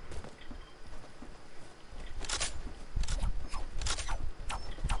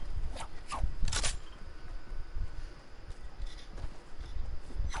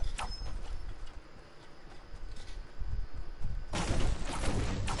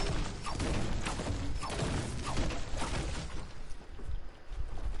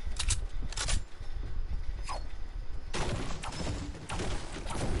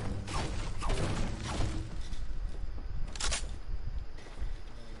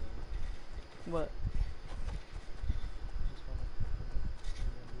 What?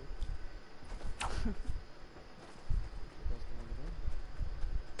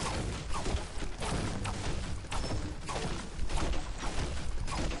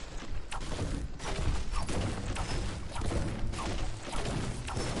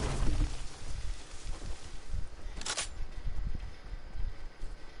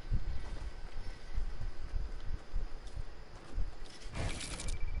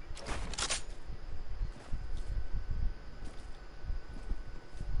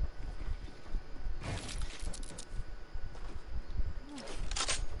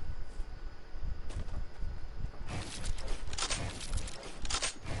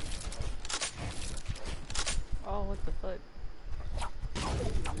 Oh, what the fuck?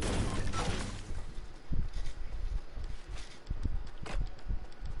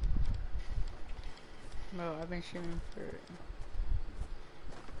 Bro, I've been streaming for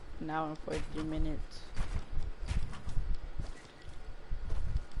an hour and 43 minutes.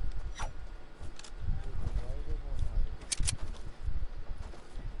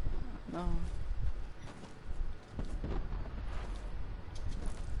 No.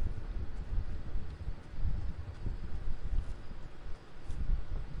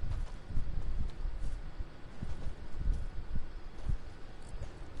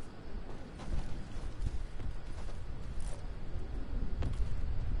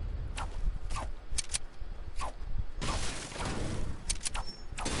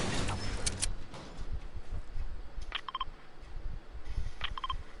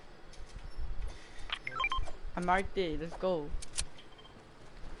 I marked it, let's go.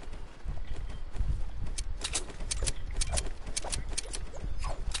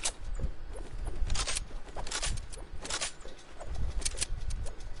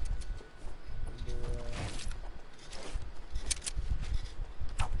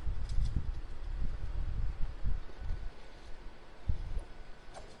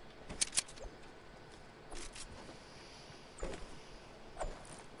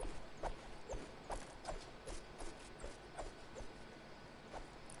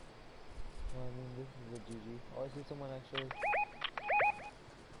 Oh, I see someone actually.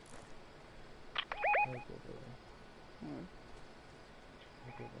 Okay, okay,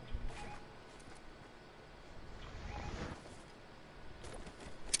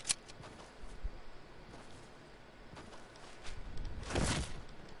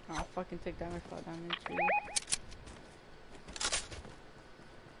 I'll fucking take damage, fall damage.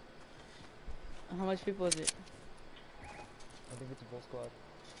 How much people is it? I think it's a full squad.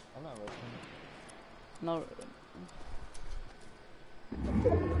 I'm not rushing. No.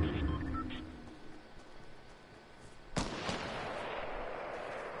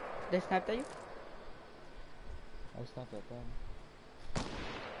 They sniped at you? I snapped at them.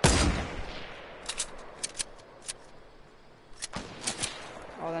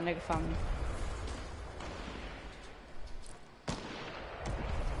 Oh, that nigga found me.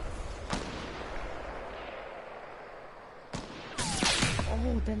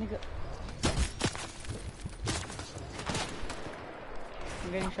 Oh, that nigga.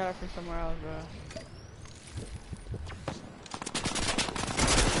 I'm getting shot at from somewhere else, bro.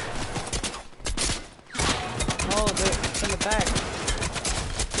 Oh, they're in the back.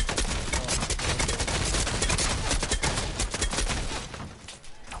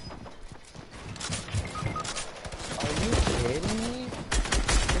 Are you kidding me?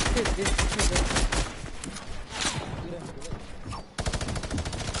 This kid.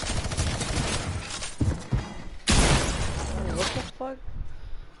 What the fuck?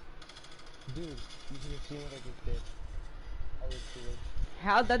 Dude, you should have seen what I just did. I was foolish.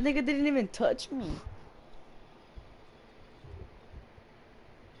 How? That nigga didn't even touch me.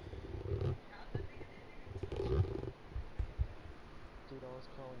 Dude, I was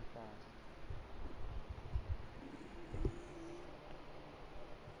crawling fast.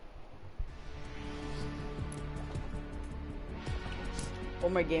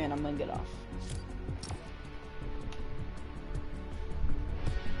 One more game and I'm gonna get off.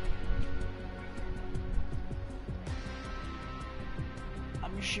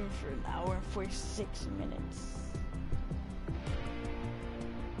 I'm shooting for an hour and 46 minutes.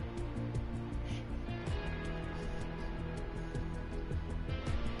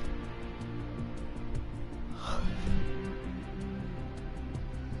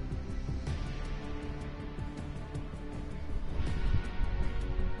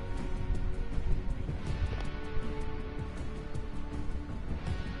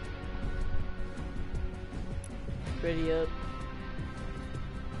 Ready up.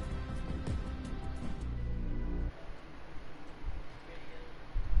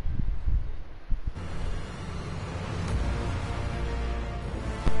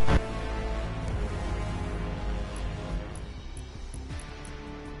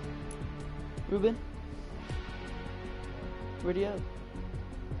 Ruben? Ready up.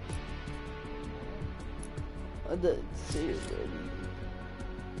 I didn't say it ready.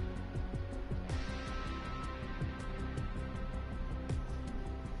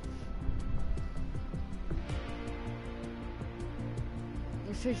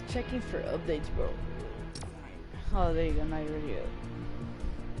 It says checking for updates, bro. Oh, there you go. Now you're ready up.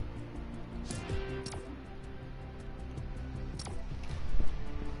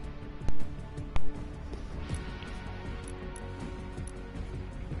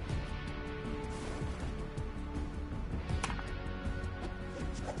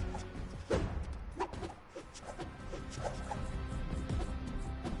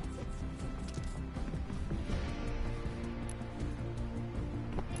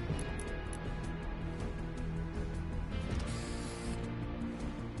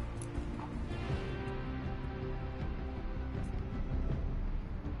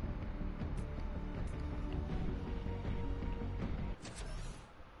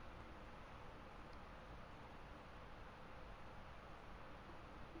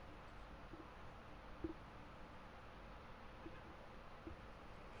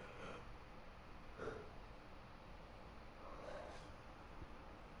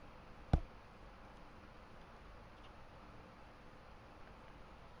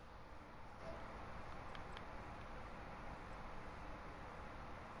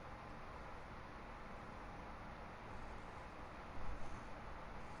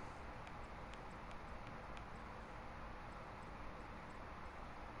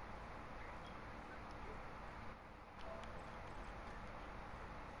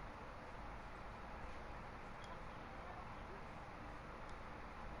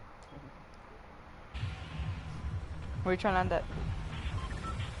 Where you trying to land at?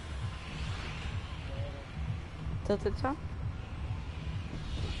 Tilted sound?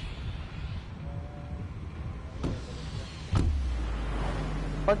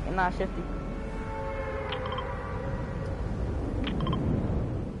 Fuck, nah, shifty.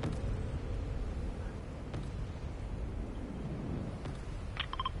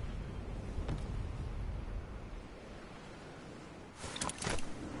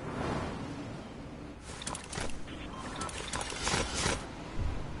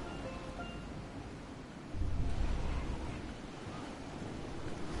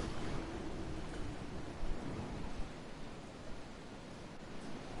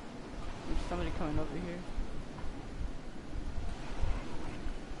 Somebody coming over here.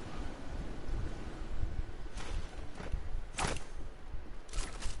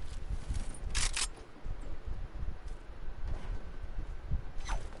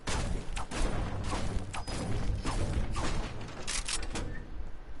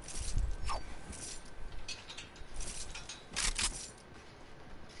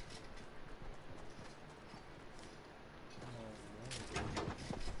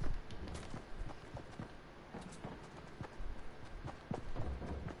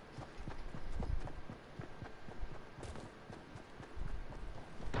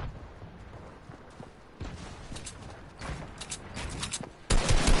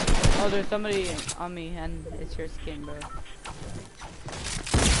 Oh, there's somebody on me, and it's your skin, bro.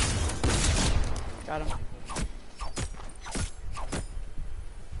 Got him.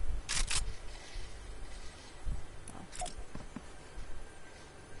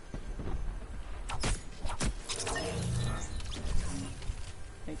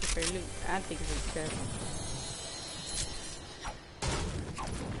 Thank you for your loot, and thank you for the chest.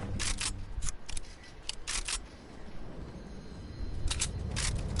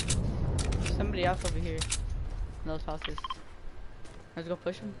 Somebody else over here in those houses. Let's go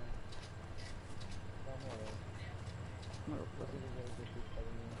push him.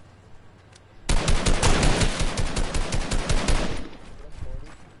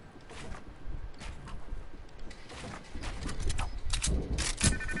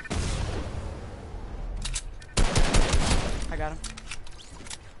 I got him.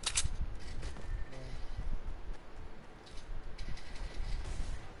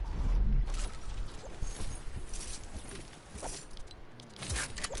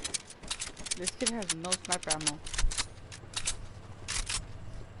 kid has no sniper ammo.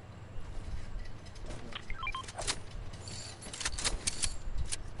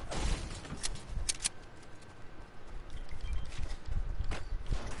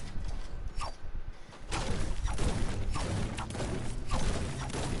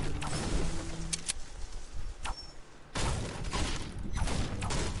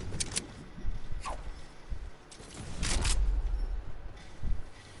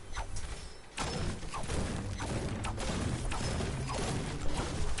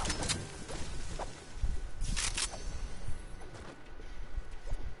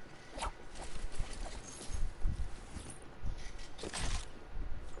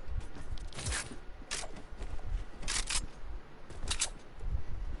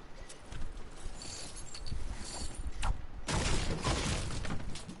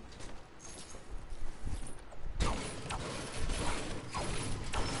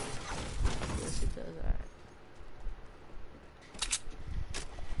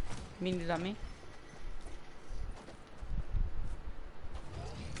 Mean is on me.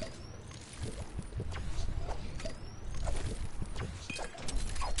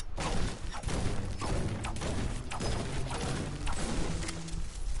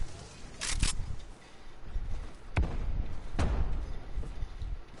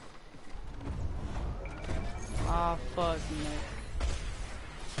 Oh fuck me.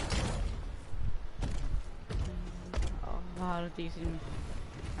 Oh, how did they see me?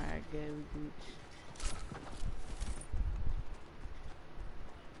 Alright, good, we reach.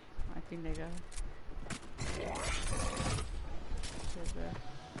 I think they got it.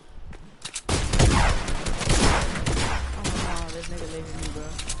 Oh, this nigga leaving me, bro.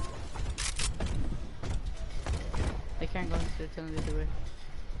 They can't go into the tunnel either way.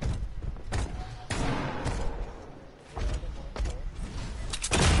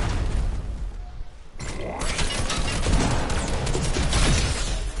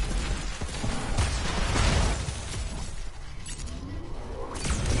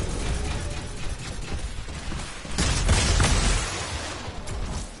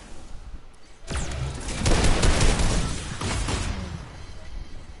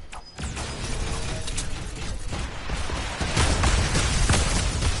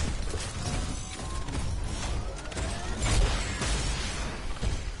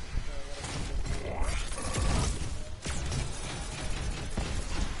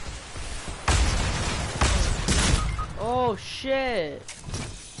 Oh shit!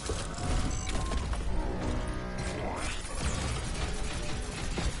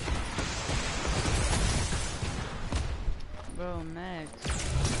 Bro, Max.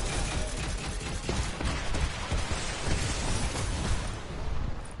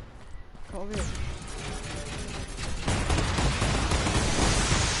 Come over here.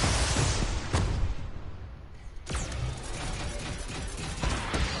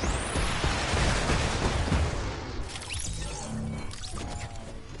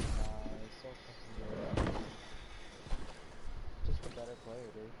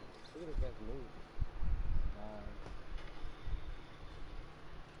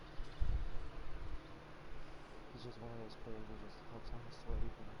 He's just one of those players who just hooks on his sweaty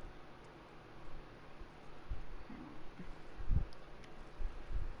thing.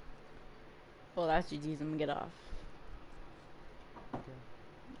 Well, that's GG's. I'm gonna get off. Okay.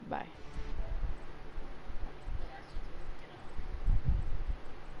 Bye.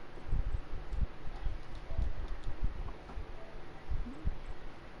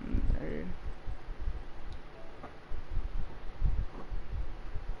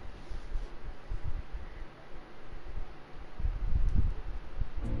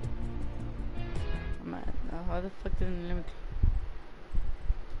 I'm at, how the fuck did it limit?